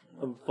 and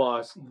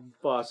fire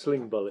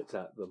sling bullets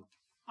at them.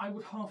 I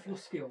would half your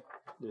skill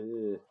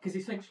Ugh. because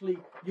essentially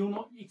you're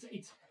not. You're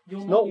It's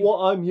not what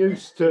I'm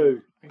used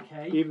to,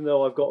 Okay. even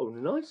though I've got a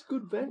nice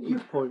good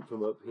vantage point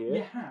from up You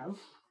here. have,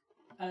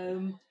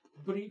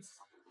 but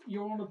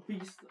you're on a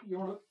beast.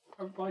 You're on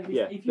a by beast.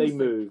 Yeah, If you they say-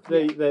 move.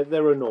 yeah.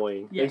 They're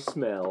annoying. Yeah. They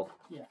smell.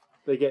 Yeah.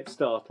 They get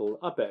startled.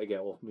 I better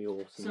get off my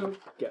horse and So,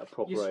 get a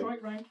proper Your aim.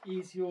 strike rank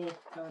is your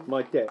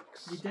My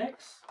dex. your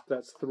dex.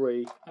 That's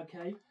 3.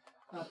 Okay,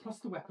 plus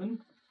the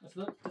weapon. That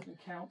doesn't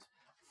count.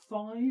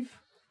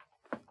 5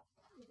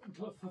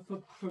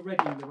 for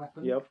readying the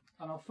weapon. Yep.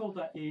 And I'll fold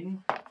that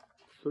in.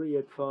 3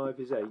 and 5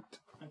 is 8.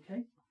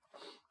 Okay.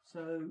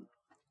 So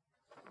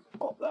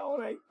Pop that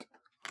on 8.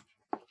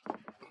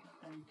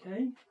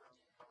 okay.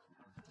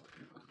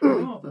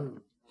 Bravo.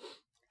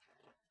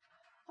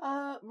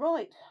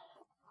 Right.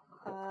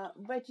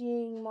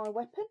 Readying my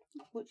weapon,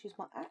 which is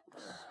my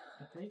axe.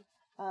 Okay.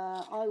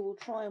 I will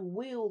try and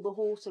wheel the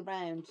horse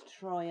around to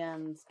try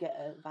and get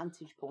a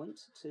vantage point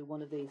to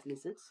one of these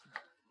lizards.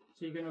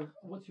 So you're gonna.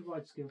 What's your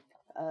ride skill?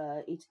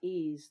 It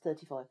is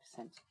 35%.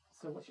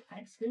 So what's your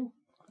axe skill?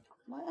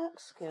 My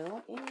axe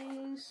skill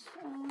is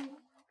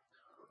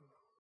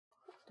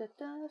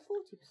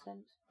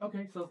 40%.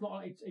 Okay, so it's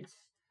not.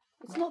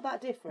 It's not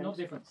that different. Not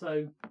different.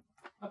 So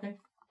okay.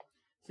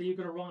 So you're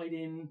gonna ride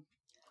in.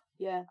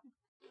 Yeah.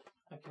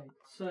 Okay.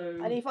 So.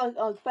 And if I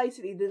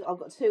basically, I've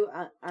got two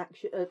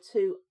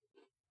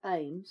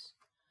aims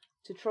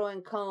to try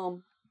and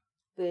calm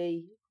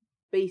the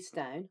beast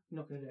down. You're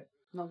not gonna do it.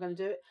 Not going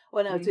to do it.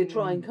 Well, no, to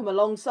try and come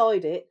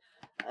alongside it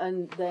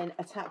and then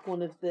attack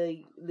one of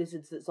the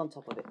lizards that's on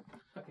top of it.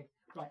 Okay.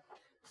 Right.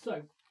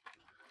 So.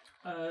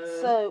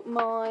 So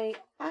my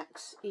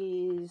axe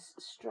is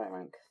strike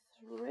rank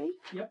 3.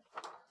 Yep.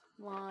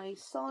 My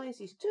size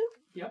is 2.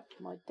 Yep.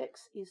 My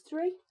dex is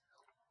 3.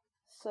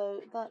 So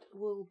that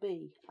will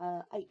be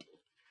 8.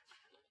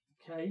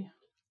 Okay.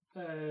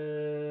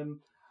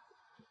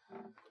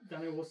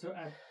 Daniel also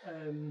add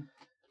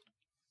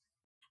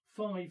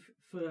 5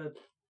 for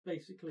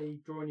basically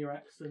drawing your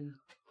axe and.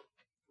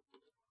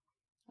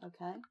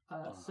 Okay.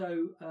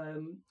 So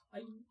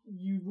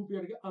you will be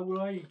able to get. I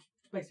will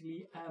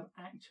basically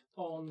act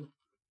on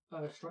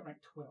strike rank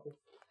 12.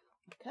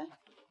 Okay.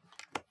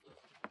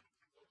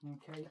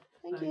 Okay.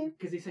 Thank you.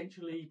 Because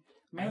essentially,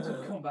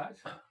 mounted combat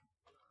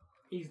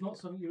is not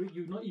something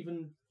you're not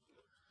even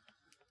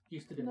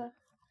used to doing. No.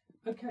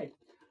 Okay.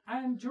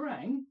 And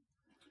Durang,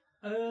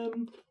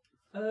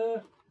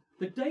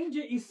 the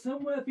danger is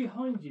somewhere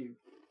behind you.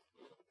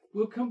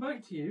 We'll come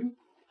back to you.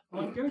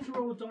 I'm going to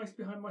roll a dice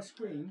behind my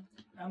screen,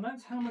 and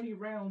that's how many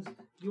rounds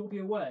you'll be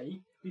away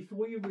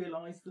before you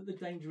realise that the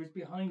danger is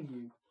behind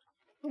you.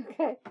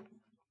 Okay.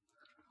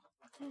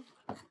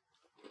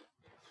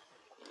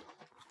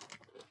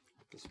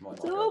 This might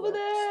It's not go over well.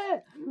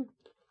 there!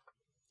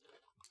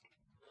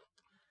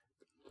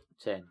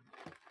 10.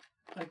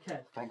 Okay.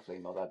 Thankfully,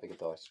 not that big a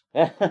dice.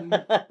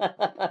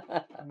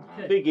 Okay.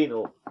 Big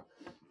enough.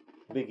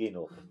 Big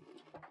enough.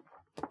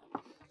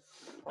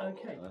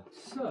 Okay.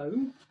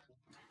 So,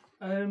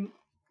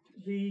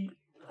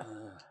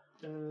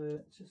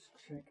 just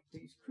check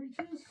these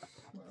creatures.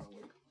 Where are we?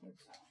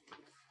 Let's-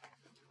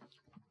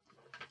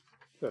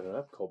 They don't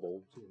have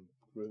kobolds in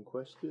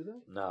RuneQuest, do they?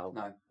 No.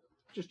 No,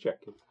 Just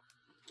checking.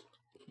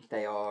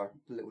 they are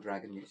the little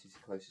dragon newts is the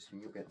closest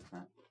thing you'll get to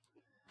that.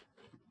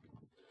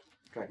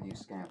 Dragon newt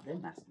scout, they're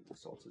nasty little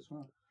sods as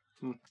well.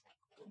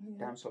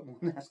 Damn sight more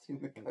nasty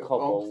than the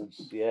kobolds.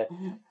 Kobolds, yeah.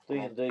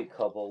 D&D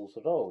kobolds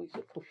are always a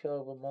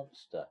pushover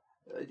monster.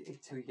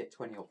 Until you get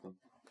 20 of them.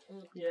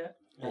 Yeah.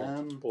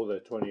 Or their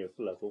 20th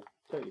level.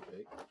 Take your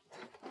pick.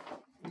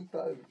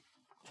 Repo.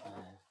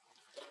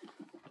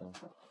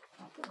 Get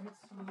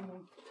some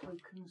more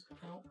tokens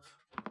out.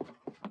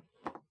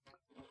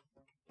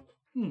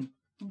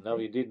 No,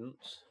 you didn't.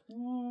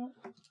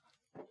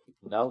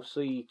 No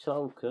C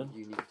token.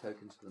 You need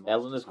tokens for them.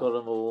 Eleanor's got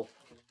them all.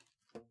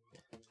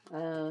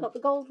 Not the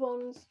gold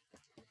ones.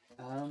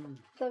 Um,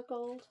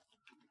 Gold.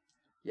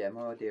 yeah,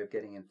 my idea of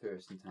getting in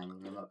first and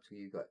tangling them up till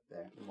you got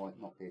there might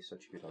not be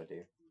such a good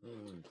idea.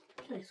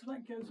 Okay, so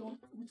that goes on.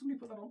 Would somebody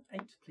put that on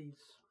 8, please?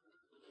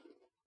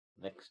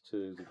 Next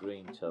to the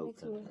green Need token.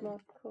 some of my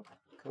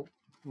cool.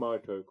 My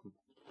token.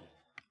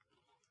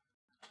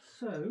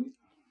 So,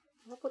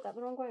 I put that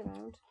the wrong way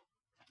around.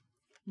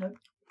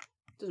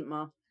 Doesn't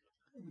matter.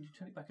 would you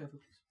turn it back over,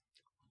 please?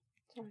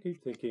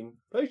 Keep thinking.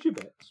 Place your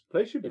bets.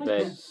 Place your Your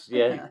bets. bets,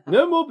 yeah.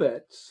 No more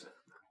bets.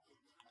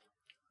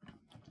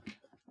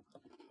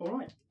 All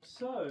right.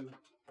 So,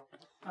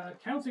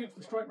 counting up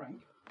the strike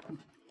rank.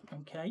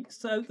 Okay.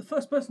 So the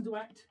first person to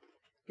act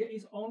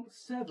is on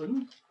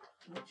 7,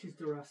 which is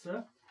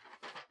Durasa.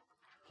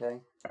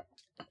 Okay.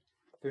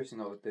 First thing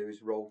I would do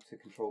is roll to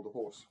control the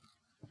horse.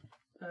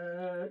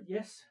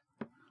 Yes.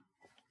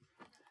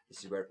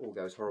 This is where it all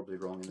goes horribly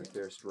wrong in the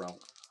first roll.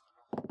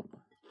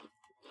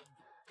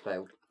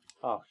 Failed.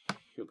 Oh,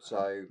 sugar.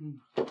 So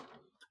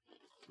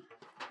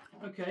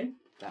Okay.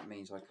 that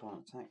means I can't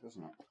attack,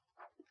 doesn't it?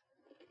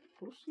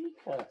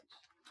 Pussycat.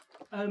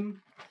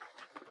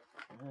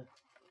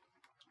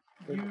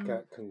 The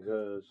cat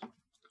concurs.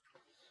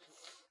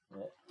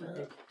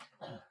 Okay.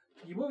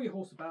 You whirl your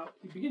horse about.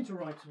 You begin to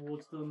ride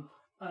towards them,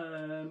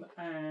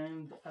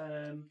 and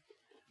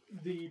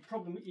the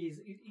problem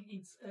is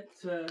it's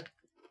at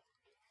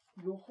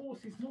your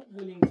horse is not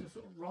willing to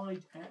sort of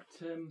ride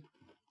at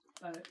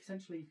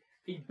essentially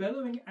a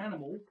bellowing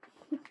animal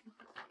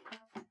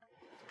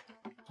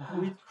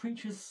with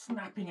creatures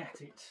snapping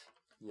at it.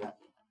 Yeah.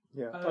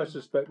 Yeah, I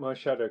suspect my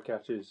shadow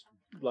cat is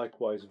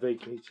likewise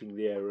vacating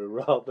the area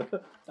rather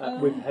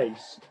with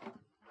haste.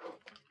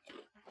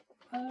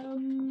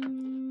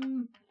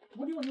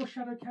 What do you want your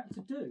shadow cat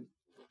to do?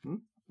 Hmm?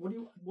 What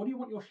do you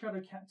want your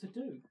shadow cat to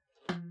do?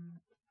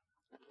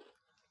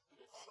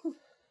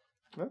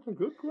 That's a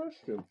good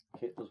question.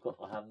 Kitla's got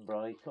the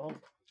handbrake on.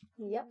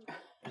 Yep.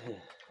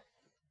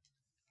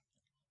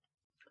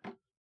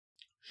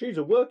 She's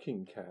a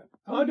working cat.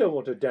 I don't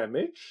want her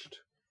damaged.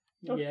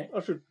 Yeah. I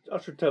should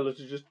tell her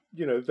to just,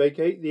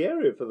 vacate the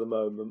area for the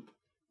moment.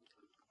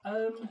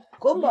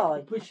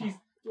 Goodbye. But she's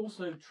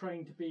also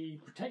trained to be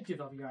protective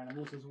of your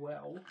animals as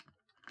well.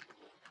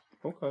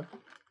 Okay.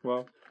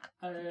 Well,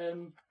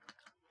 And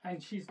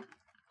she's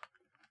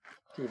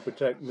she'll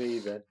protect me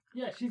then.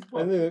 she's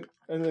well, Anything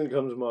that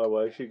comes my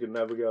way, she can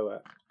have a go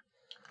at.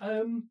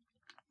 well,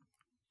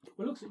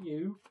 looks at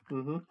you.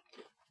 Mm-hmm.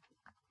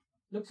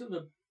 Looks at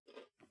the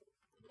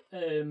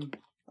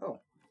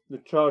The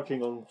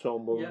charging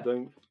ensemble Yeah.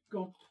 thing.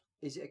 go on.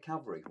 Is it a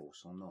cavalry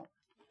horse or not?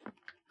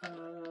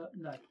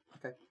 No.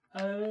 Okay.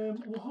 Well,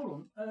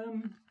 hold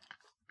on.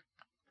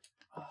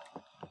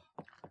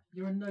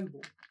 You're a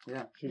noble.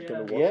 Yeah. She's Yeah.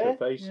 going to wash Yeah. her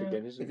face Yeah.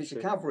 again, isn't If it's she?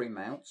 a cavalry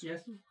mount,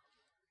 Yes.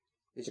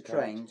 it's The cat.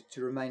 trained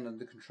to remain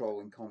under control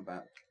in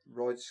combat.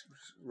 Rides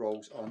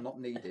rolls are not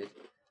needed,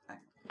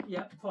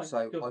 Yeah. Fine.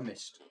 so Good. I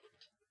missed.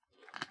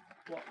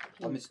 What?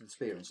 I missed the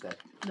spear instead.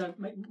 No,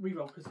 make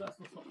reroll because that's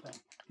not fair.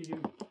 Did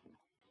you?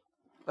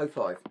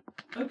 05.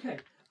 Okay.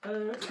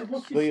 So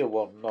what's Clear your?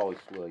 one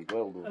nicely.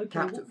 Well done. Okay,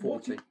 Capped at what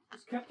 40.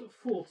 It's capped at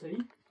 40.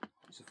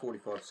 It's a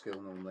 45 skill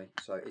normally,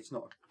 so it's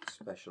not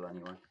special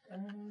anyway.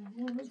 Well,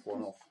 It's let's one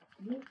just- off,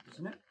 yeah,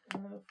 isn't it?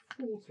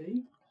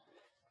 40.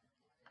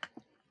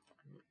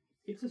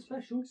 It's a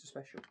special. It's a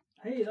special.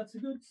 Hey, that's a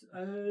good.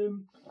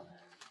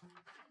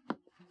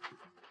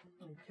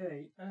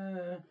 Okay.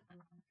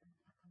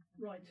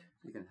 Right.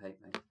 You're going to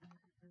hate me.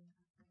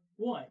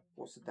 Why?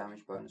 What's the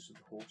damage bonus of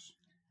the horse?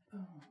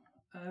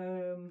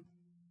 Don't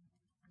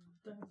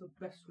have the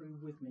best room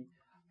with me,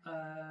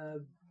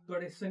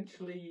 but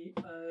essentially,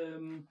 let's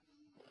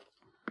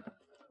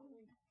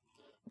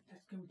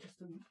go with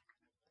just a.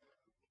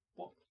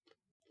 What?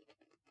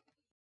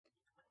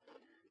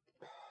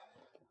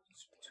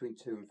 It's between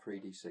 2 and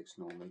 3d6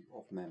 normally,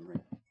 off memory.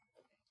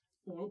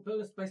 Well, but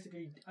let's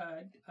basically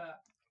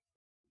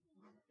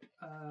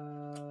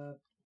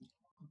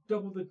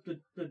double the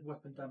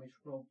weapon damage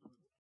roll.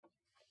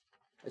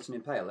 It's an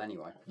impale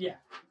anyway, Yeah.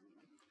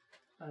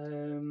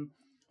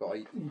 but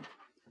I.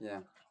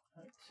 Yeah,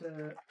 At,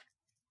 so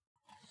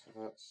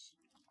that's.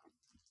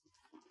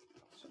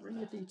 Is it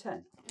really a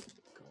d10?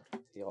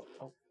 Yeah.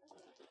 Oh,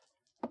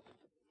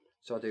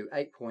 So I do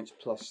 8 points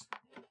plus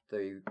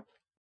the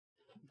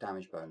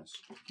damage bonus.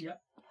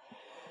 Yep.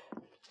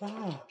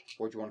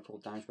 What do you want to call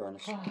damage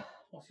bonus?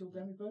 What's your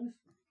damage bonus?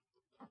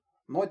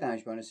 My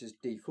damage bonus is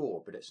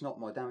d4, but it's not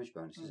my damage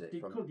bonus, is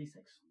it? Call D6.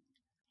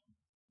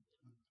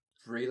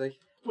 Really?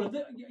 Well,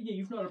 yeah,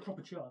 you've not had a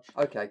proper charge.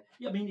 Okay.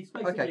 Yeah, I mean it's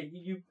basically Okay.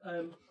 you.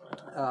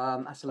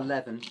 That's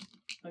 11.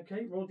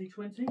 Okay, roll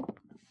D20.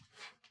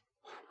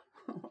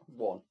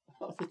 1.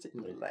 I'll hit it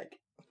in the leg.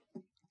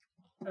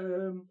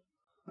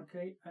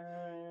 Okay,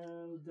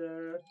 and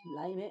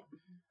Lame it.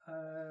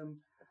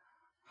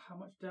 how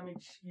much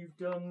damage you've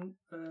done?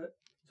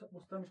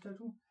 What's damage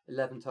total?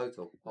 11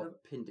 total.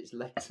 I've pinned its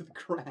leg to the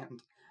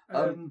ground.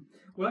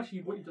 Well,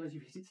 actually, what you've done is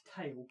you've hit its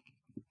tail.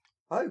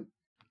 Oh,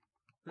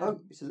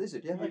 it's a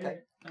lizard. Yeah. Okay.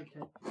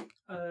 Okay.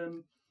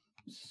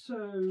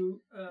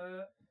 So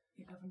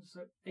 11,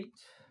 so 8.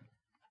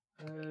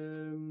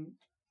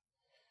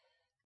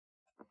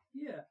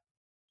 Yeah.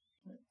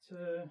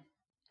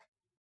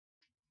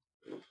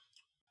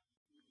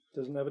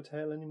 Doesn't have a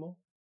tail anymore?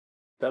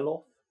 Fell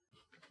off?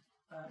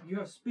 You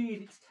have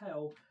speared its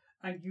tail,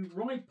 and you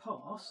ride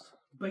past,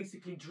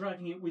 basically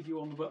dragging it with you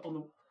on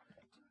the.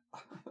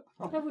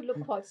 That would look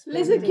quite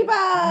Lizard splendid.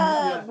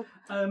 kebab!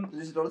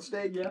 Lizard on a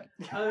stick. Yeah.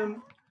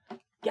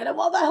 Get them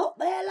while they're hot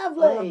there,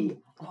 lovely!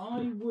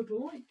 I would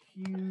like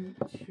you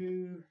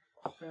to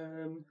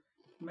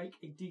make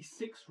a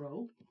D6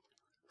 roll.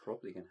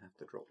 probably going to have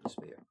to drop the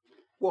spear.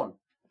 1.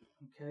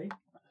 Okay.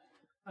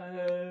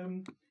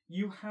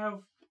 You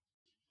have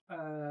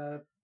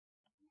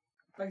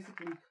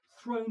basically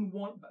thrown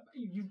one.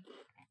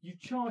 You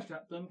charged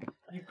at them.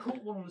 You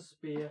caught one on the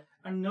spear.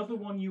 Another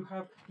one you've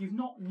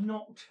not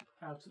knocked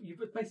out. You've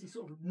basically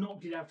sort of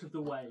knocked it out of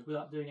the way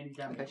without doing any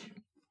damage.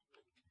 Okay.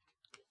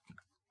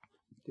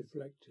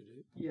 Deflected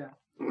it. Yeah.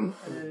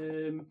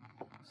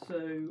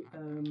 So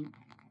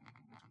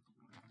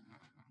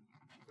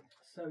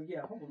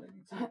yeah. Hold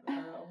on.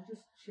 I'll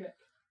just check.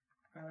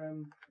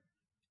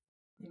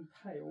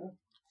 Impale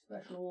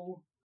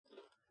special.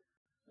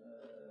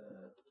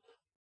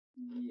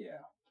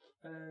 Yeah.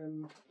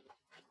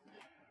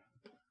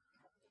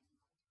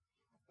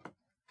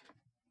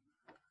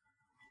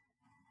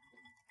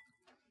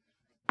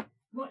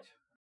 Right.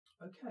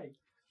 Okay.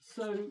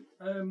 So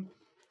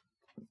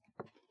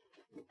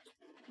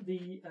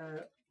the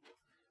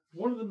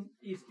one of them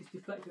is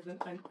deflected and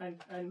sort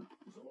of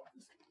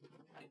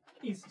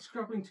is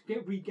struggling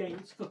to regain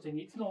its footing.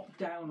 It's not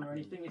down or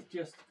anything. It's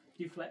just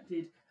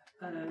deflected.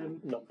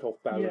 Knocked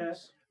off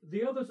balance. Yeah.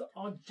 The others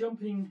are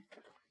jumping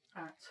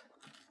at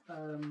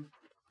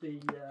the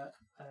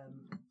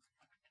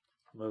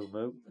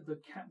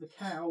the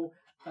cow,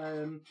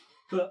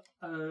 but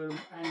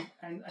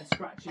and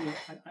scratching it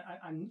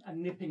and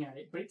nipping at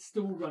it, but it's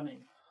still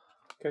running.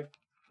 Okay.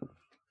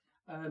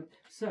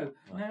 So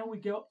now we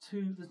go up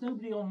to. There's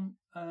nobody on.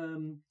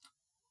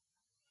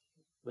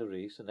 There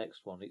is the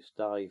next one. It's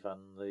Dave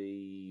and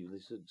the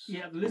lizards.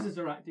 Yeah, the lizards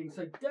are acting.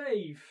 So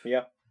Dave.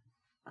 Yeah.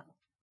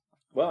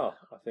 Well,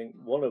 I think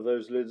one of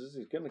those lizards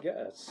is going to get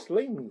a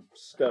sling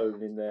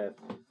stone in their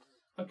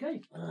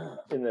Okay.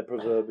 in their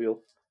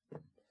proverbial.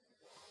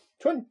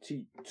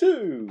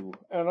 22,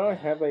 and I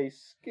have a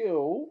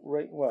skill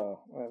rate.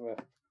 Well, I have a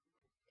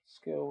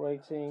skill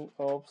rating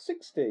of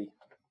 60.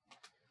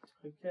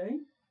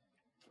 Okay.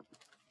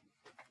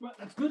 Right,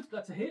 that's good.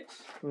 That's a hit.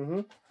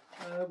 Mm-hmm.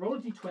 Roll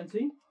a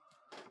d20.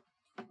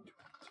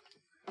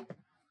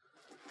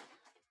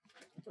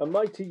 A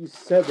mighty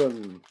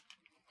 7.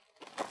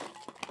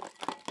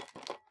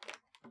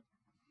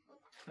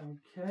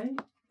 Okay.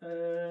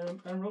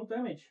 And roll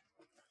damage.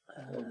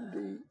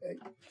 1d8.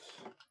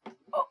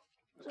 Oh,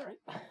 sorry.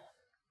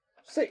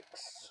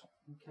 6.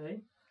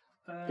 Okay.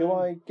 Do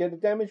I get a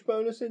damage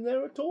bonus in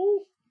there at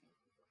all?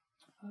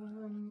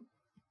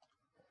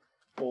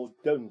 Or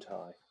don't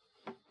I?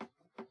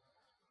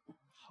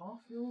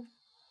 Half your.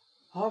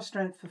 Half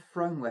strength for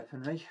thrown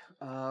weaponry.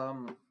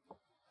 Half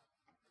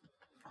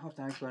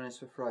damage bonus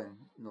for thrown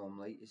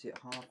normally. Is it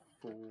half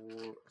for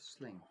a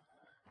sling?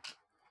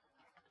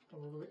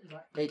 Or is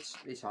that,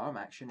 It's arm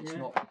action. It's Yeah.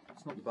 not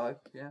the bow.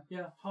 Yeah.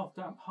 yeah, half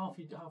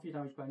your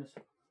damage bonus.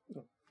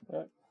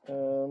 Right.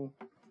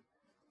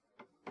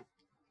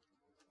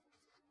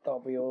 That'll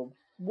be a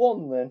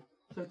 1 then.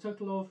 So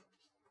total of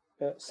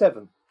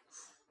 7.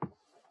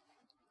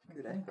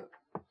 Good Okay. effort.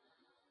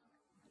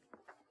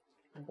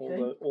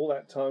 okay. All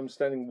that time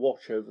standing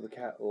watch over the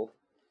cattle,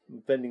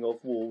 and fending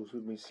off wolves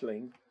with me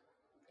sling.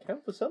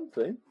 Count for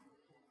something.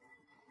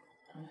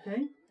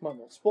 Okay. Might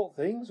not spot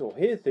things or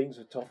hear things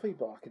with Toffee,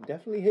 but I can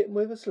definitely hit him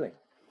with a sling.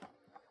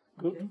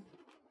 Okay.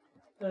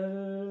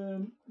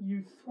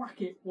 You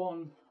thwack it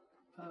one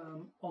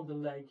on the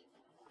leg,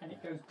 and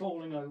it goes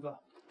falling over.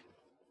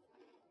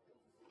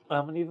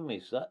 How many of them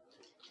is that?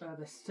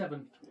 There's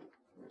 7.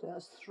 So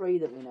that's 3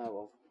 that we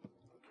know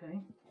Okay.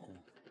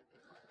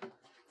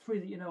 3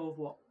 that you know of.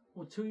 What?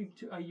 Well, 2.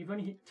 You've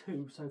only hit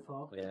 2 so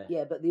far. Yeah. of.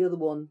 Yeah, but the other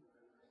one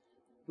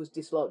was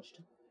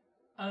dislodged.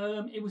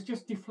 It was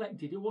just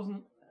deflected. It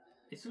wasn't.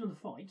 It's still in the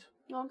fight.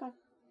 Okay.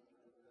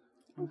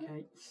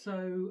 Okay.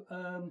 So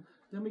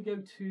then we go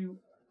to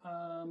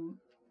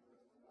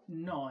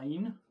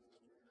 9,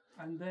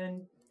 and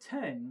then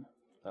 10.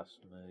 That's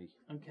me.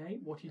 Okay.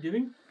 What are you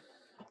doing?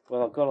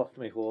 Well, I've got off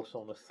my horse. I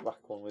want to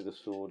thwack one with a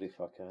sword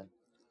if I can.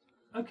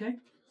 Okay.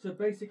 So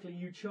basically,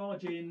 you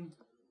charge in.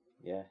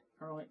 Yeah.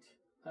 All right.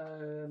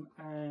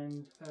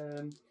 And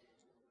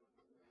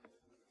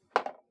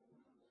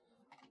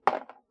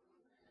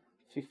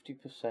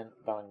 50%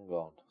 bang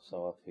on,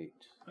 so I've hit.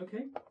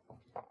 okay.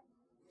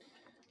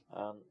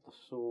 And the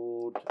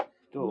sword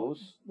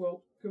does.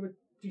 Well, go with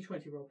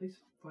d20 roll, please.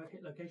 Fire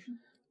hit location.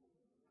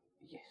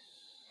 Yes.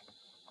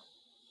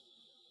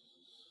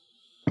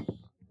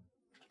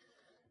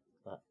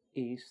 That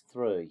is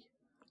 3.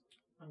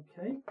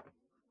 Okay.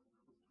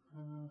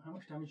 How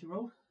much damage you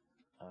rolled?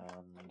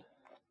 And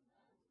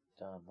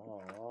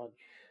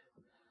damage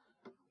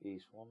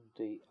is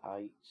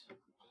 1d8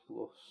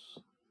 plus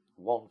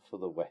 1 for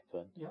the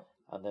weapon. Yep.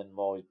 And then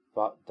my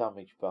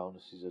damage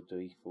bonus is a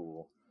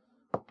d4.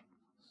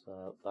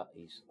 So that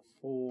is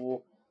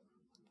 4,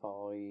 5,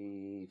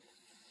 and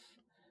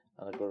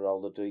I've got to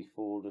roll the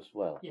d4 as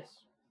well.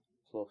 Yes.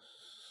 Plus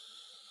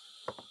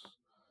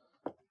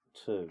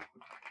 2.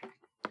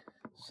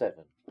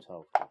 7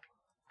 total.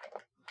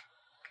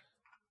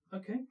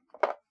 Okay.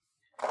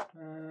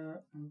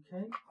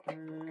 Okay.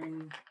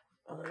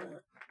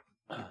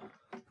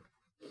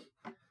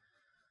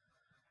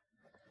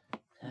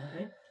 Okay.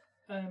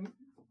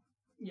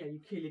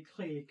 you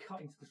clearly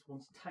cut into this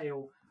one's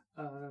tail.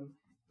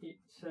 It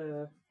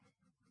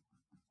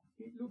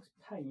looks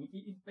pain.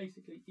 It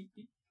basically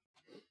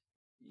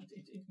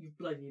you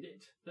bloodied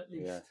it at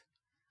least.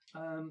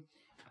 Yeah.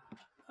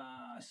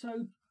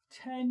 So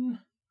 10,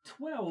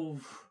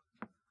 12.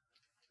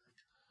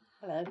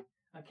 Hello.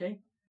 Okay.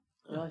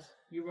 Right.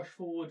 You rush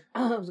forward.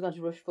 I was going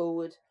to rush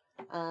forward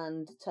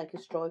and take a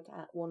strike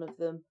at one of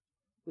them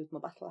with my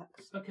battle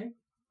axe. Okay.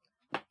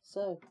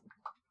 So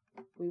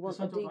we want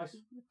Percentile dice.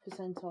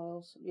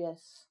 percentiles.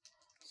 Yes.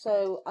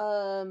 So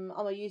am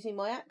I using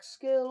my axe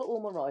skill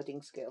or my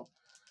riding skill?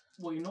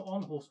 Well, you're not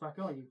on horseback,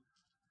 are you?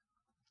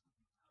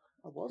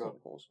 I was on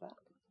horseback.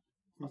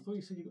 I thought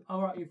you said you.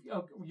 All right.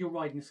 Your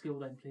riding skill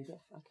then, please.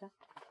 Yeah. Okay.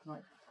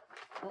 Right.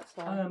 That's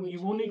fine.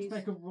 You will need to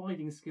make a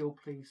riding skill,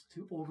 please,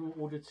 to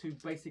order to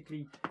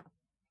basically.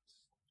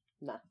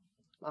 No,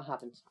 I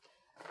haven't.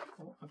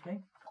 Oh, okay.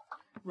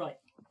 Right.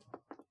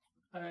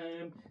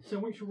 So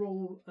once you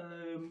roll.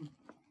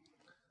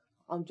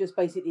 I'm just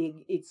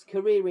basically it's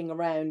careering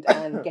around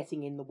and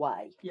getting in the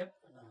way. Yep.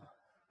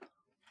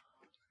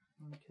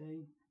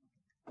 Okay.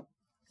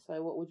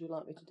 So what would you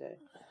like me to do?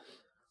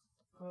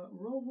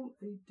 Roll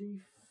a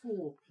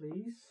d4,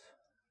 please.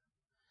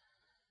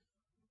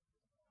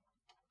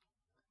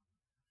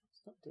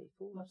 It's not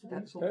D4.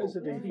 That's a is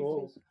it?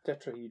 D4. That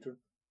is a Yeah, D4 tetrahedron.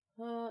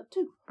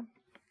 2.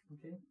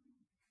 Okay.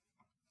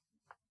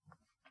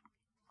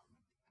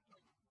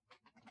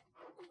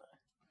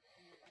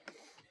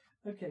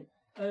 Okay.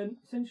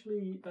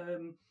 Essentially,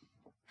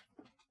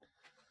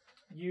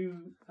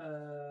 you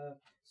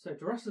so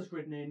Darasa's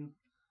ridden in,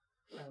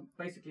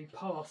 basically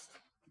passed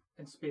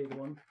and speared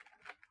one.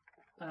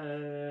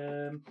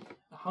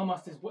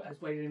 Hamas has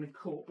waded in and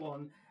caught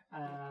one.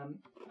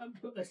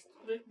 But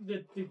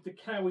the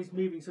cow is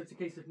moving, so it's a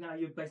case of now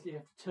you basically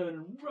have to turn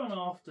and run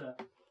after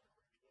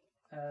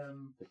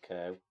The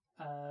cow.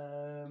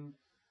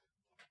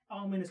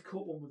 Armin has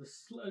caught one with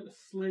a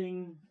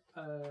sling.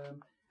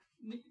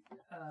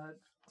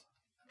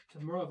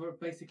 Morava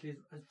basically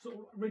has sort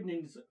of ridden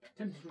in,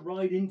 attempted to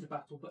ride into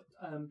battle, but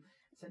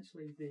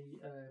essentially the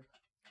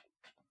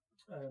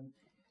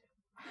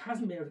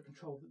hasn't been able to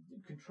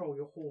control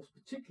your horse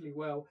particularly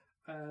well.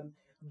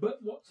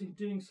 But what's in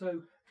doing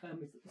so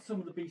is that some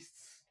of the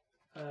beasts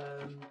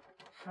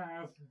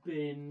have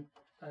been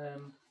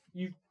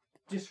you've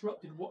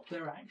disrupted what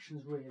their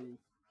actions really.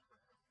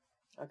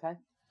 Okay.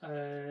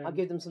 I'll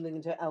give them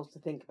something else to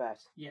think about.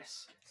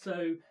 Yes.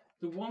 So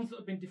the ones that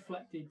have been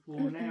deflected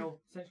will now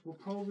essentially will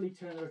probably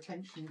turn their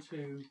attention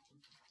to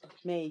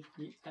Me.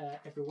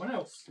 everyone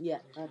else.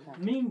 Yeah. Okay.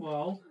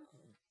 Meanwhile,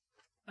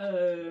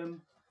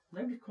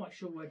 nobody's quite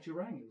sure where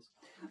Durang is.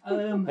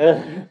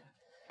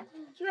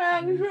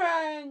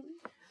 Drang.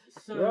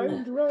 So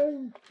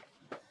Drone.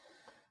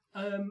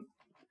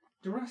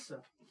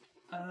 Darasa.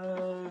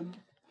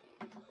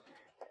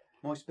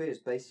 My spear is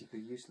basically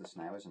useless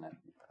now, isn't it?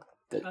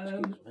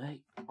 Excuse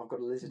me. I've got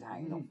a lizard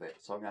hanging off it,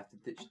 so I'm going to have to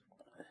ditch.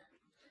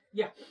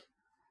 Yeah.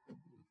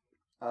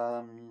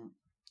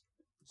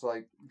 So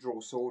I draw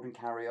a sword and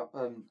carry up,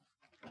 and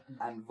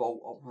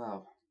vault up.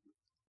 Well,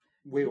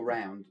 wheel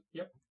round.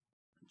 Yep.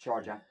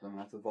 Charge after them and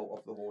have to vault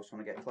off the horse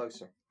when I get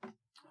closer.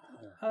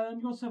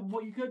 You also have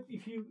what you could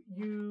if you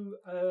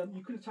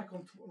could attack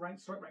on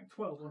strike rank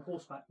 12 on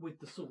horseback with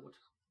the sword.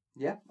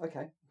 Yeah.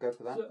 Okay. Go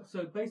for that.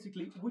 So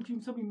basically, would you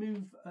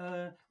move?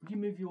 Would you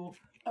move your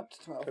Up to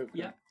 12. Okay.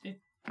 Yeah.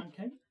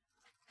 Okay.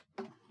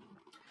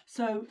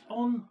 So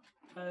on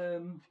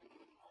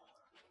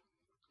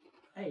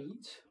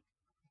 8.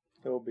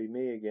 It'll be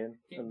me again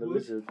It and the would.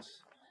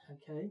 lizards.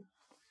 Okay.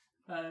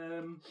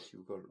 So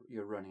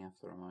you're running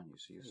after them, aren't you?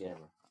 So you're Yeah.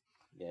 slower.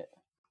 Yeah.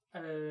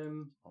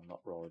 I'm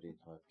not riding.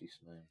 I've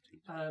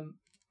dismounted.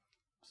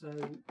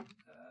 So.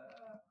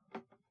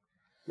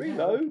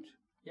 Reload.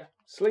 Yeah.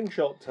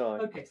 Slingshot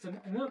time. Okay. So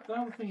the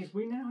other thing is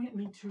we now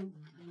need to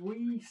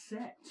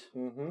reset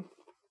Mm-hmm.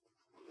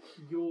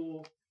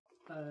 your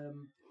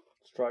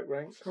Strike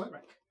rank. strike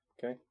rank.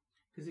 Okay.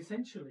 Because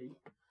essentially,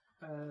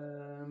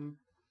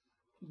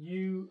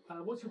 you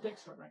what's your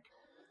dex strike rank?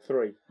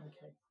 3.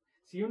 Okay,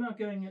 so you're now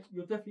going at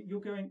you're definitely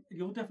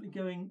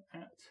going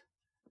at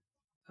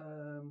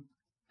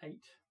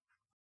 8.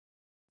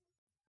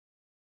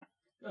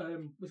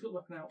 We've got the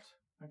weapon out.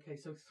 Okay,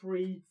 so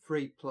 3.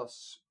 3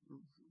 plus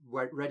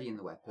ready in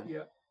the weapon.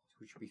 Yeah.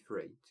 Which would be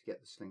 3 to get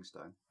the sling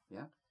stone.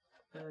 Yeah.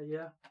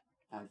 Yeah.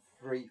 And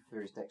 3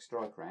 for his dex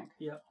strike rank.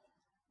 Yeah.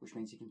 Which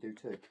means he can do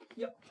 2.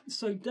 Yep.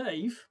 So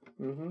Dave,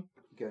 Mm-hmm.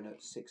 Going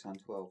at 6 and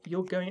 12.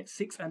 you're going at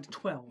 6 and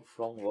 12.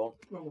 Wrong one.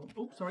 Wrong one.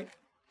 Oh, sorry.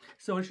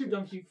 So I should have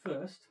done to you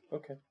first,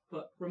 Okay.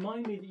 but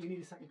remind me that you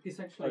need a second.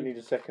 Essentially, I need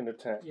a second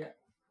attack. Yeah.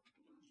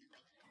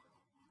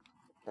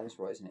 That is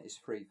right, isn't it? It's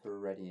 3 for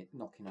ready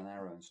knocking an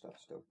arrow and stuff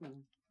still.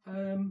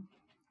 Can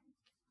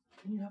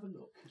you have a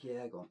look?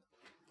 Yeah, go on.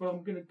 Well,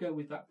 I'm going to go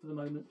with that for the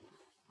moment.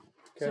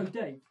 Okay. So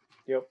Dave.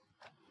 Yep.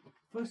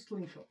 First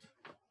slingshot.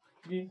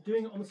 You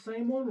doing it on the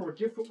same one or a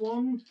different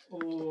one,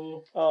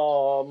 or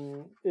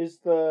Is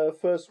the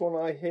first one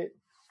I hit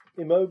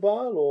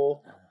immobile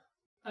or?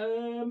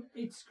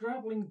 It's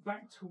scrabbling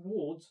back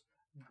towards,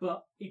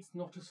 but it's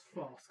not as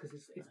fast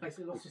because it's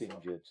basically lost It's its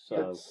injured, so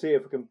Let's see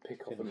if we can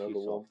pick off finish another it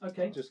one. off.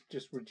 Okay.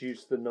 Just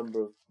reduce the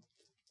number of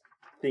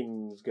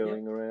things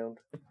going around.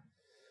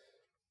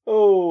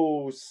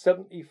 Oh,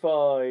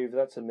 75.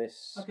 That's a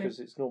miss Okay. because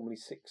it's normally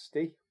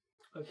 60.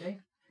 Okay.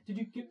 Did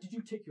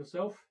you tick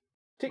yourself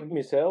Tick When you-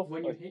 myself.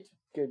 when you I hit?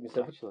 gave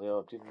myself. actually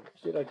I didn't.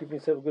 Did I give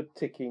myself a good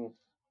ticking?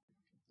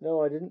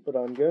 No, I didn't. But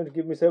I'm going to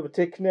give myself a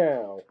tick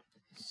now.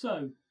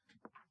 So,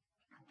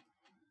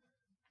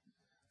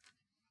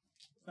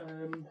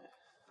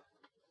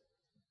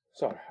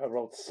 Sorry, I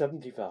rolled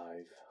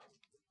 75,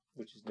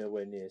 which is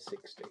nowhere near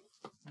 60.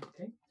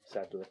 okay.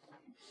 Sadly.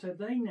 So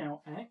they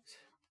now act.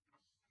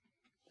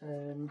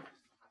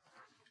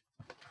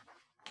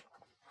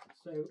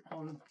 So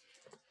on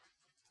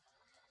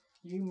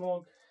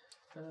UMOG,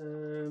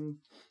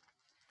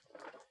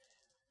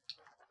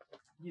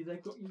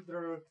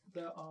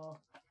 there are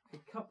a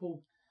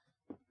couple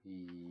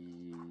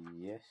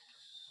Yes.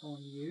 on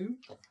you.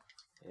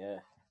 Yeah.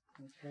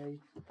 Okay.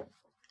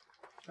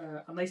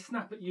 And they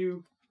snap at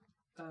you.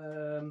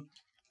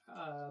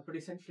 But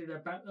essentially,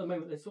 they're at the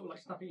moment they're sort of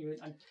like snapping at you,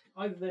 and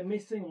either they're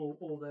missing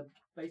or they're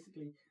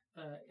basically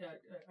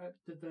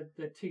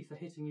their teeth are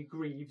hitting you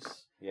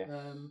greaves. Yes.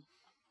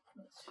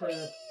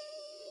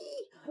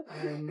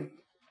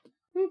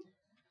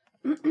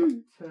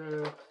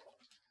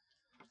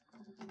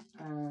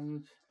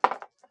 And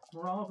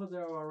rather,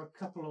 there are a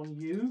couple on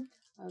you,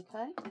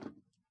 Okay.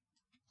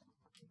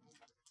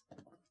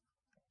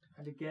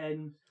 and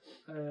again,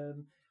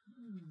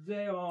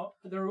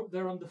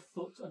 they're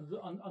underfoot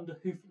under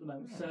hoof at the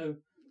moment. So.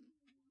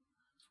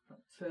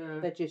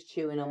 They're just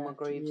chewing on my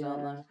greaves,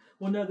 aren't they?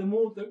 Well, no, the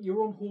more that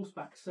you're on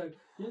horseback, so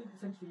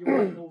essentially you're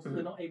riding horse,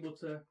 they're not able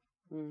to.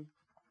 Mm.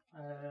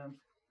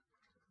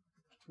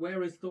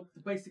 Whereas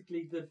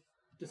basically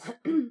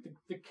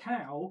the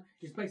cow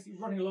is basically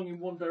running along in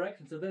one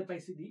direction, so they're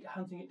basically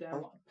hunting it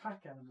down like pack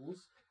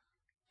animals.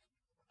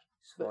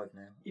 It's 5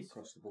 now, It's-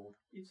 across the board.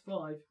 It's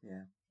 5.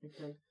 Yeah.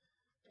 Okay.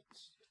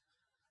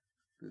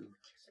 Boo.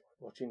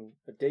 Watching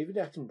a David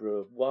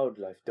Attenborough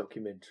wildlife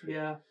documentary.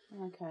 Yeah.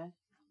 Okay.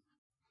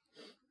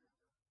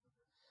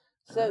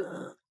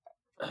 So,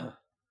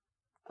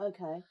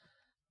 okay.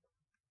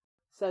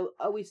 So,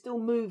 are we still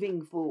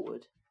moving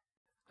forward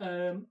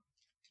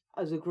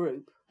as a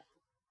group?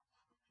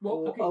 Well,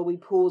 Or okay. are we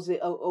pausing?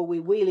 Or are we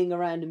wheeling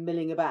around and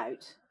milling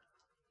about?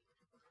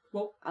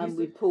 Well, And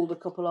we pulled a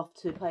couple off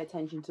to pay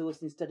attention to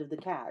us instead of the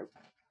cow.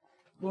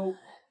 well,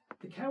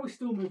 the cow is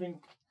still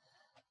moving.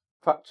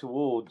 Back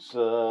towards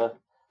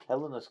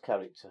Helena's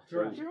character.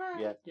 Right.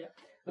 Yeah. Yeah.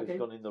 Who's Okay.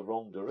 gone in the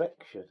wrong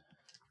direction.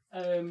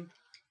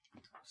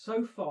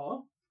 So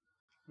far,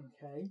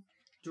 okay,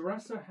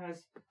 Durasa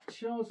has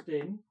charged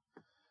in,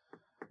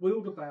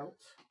 wheeled about,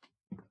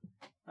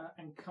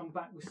 and come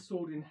back with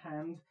sword in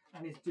hand,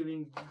 and is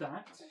doing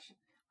that,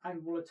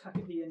 and will attack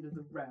at the end of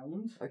the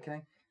round.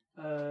 Okay.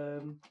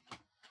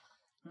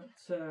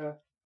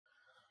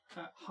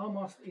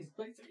 Hamas is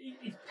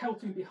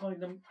pelting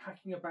behind them,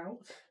 hacking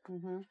about.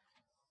 Mm-hmm.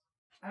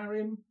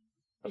 Arim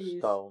A is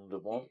stoned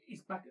one.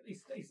 It's back.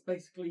 It's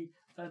basically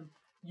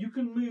you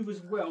can move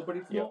as well, but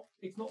it's Yep. not.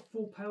 It's not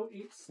full pelt.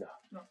 It's No.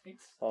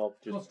 It's I'll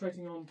just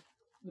concentrating on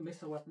the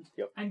missile weapons.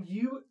 Yep. And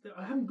you,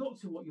 I haven't got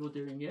to what you're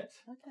doing yet.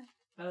 Okay.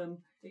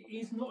 It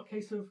is not a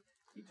case of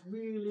it's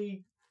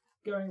really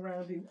going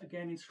around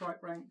in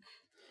strike rank.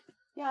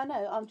 Yeah, I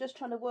know. I'm just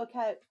trying to work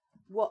out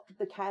what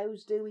the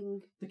cow's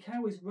doing. The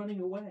cow is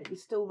running away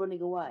He's still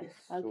running away. Yes.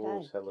 Okay.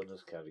 Towards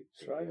Helena's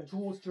character. Try yeah.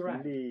 towards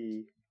Duran.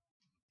 flee.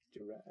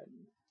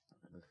 Duran.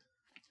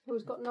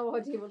 Who's got no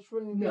idea what's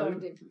running No.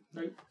 behind him.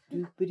 No.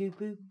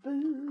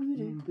 Doo-ba-doo-boo-boo,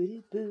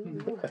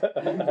 doo-ba-doo-boo.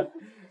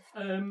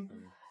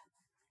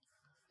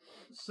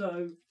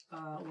 So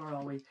where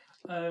are we?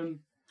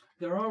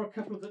 There are a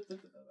couple that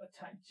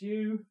attacked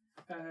you.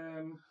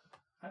 And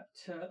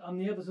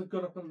the others have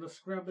got up and are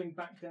scrambling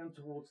back down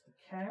towards the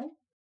cow.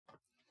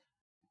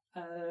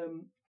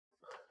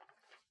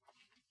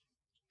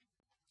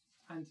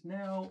 And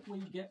now we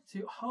get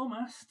to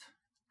Harmast.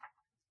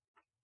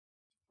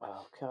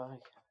 Okay.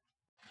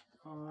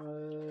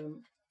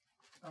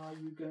 Are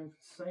you going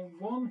for the same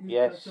one? Who's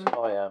Yes, better?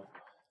 I am.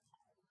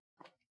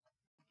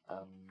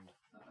 And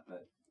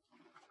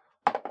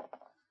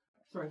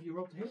Sorry, have you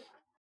rolled to hit?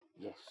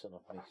 yes, and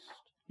I've missed.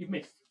 You've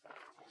missed.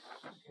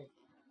 Okay.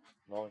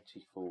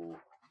 94.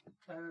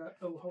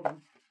 Oh, hold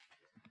on.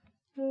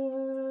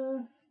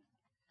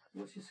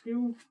 What's your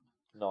skill?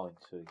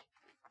 90.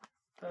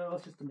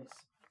 It's just a miss.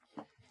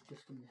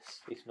 Just a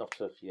miss. It's not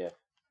a, Okay.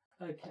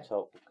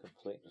 total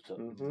completeness. A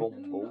Mhm.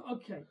 bumble.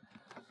 Okay.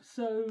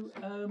 So,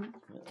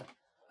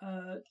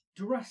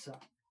 Durasa,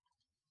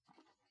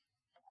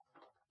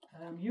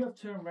 you have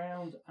turned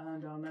round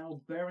and are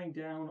now bearing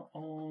down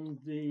on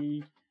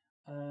the.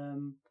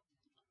 On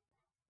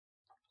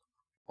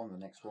the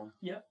next one.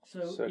 Yep.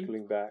 So,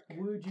 Circling back.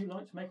 would you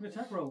like to make an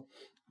attack roll?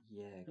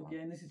 Yeah, go on.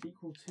 Again, this is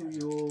equal to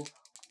your.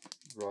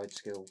 Ride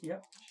skill.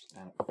 Yep. Just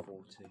down at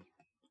 40.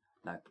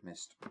 No,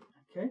 missed.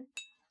 Okay.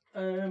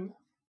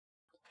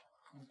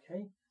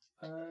 Okay.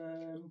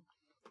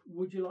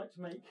 Would you like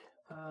to make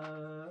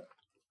a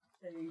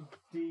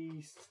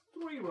D3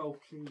 roll,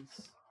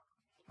 please?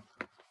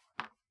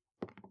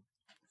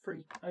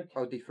 3. Okay.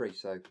 Oh, D3,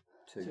 so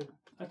 2.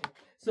 Okay.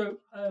 So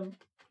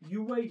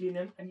you wade in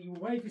and you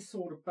wave your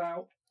sword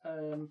about,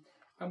 and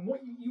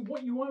what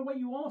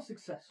you are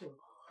successful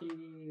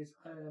is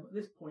at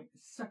this point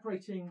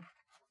separating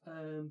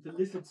the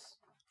lizards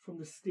from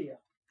the steer.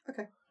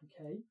 Okay.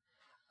 Okay.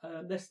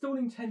 They're still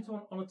intent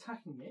on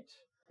attacking it,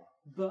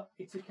 but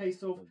it's a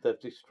case of They've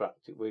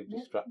distracted. We've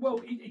distracted.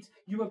 well, it's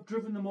you have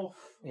driven them off.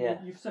 Yeah.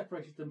 You've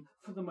separated them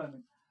for the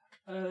moment.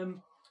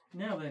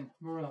 Now then,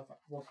 Morava,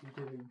 what are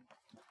you doing?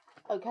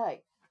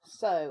 Okay,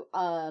 so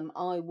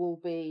I will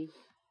be.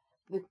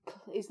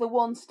 Is the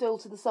one still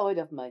to the side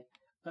of me?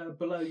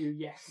 Below you,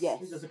 yes.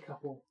 Yes. There's a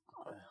couple.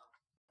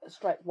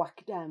 Straight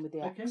whack down with the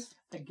Okay. axe.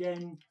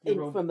 Again, In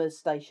you're on, from a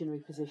stationary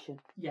position.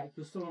 yeah,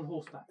 you're still on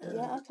horseback.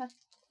 Yeah, okay.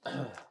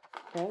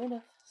 Fair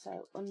enough.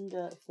 So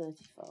under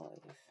 35.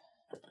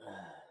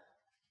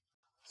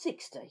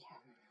 60.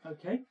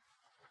 Okay.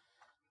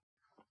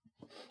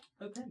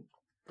 Okay.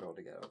 Got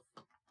to get off.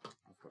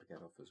 I've got to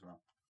get off as well.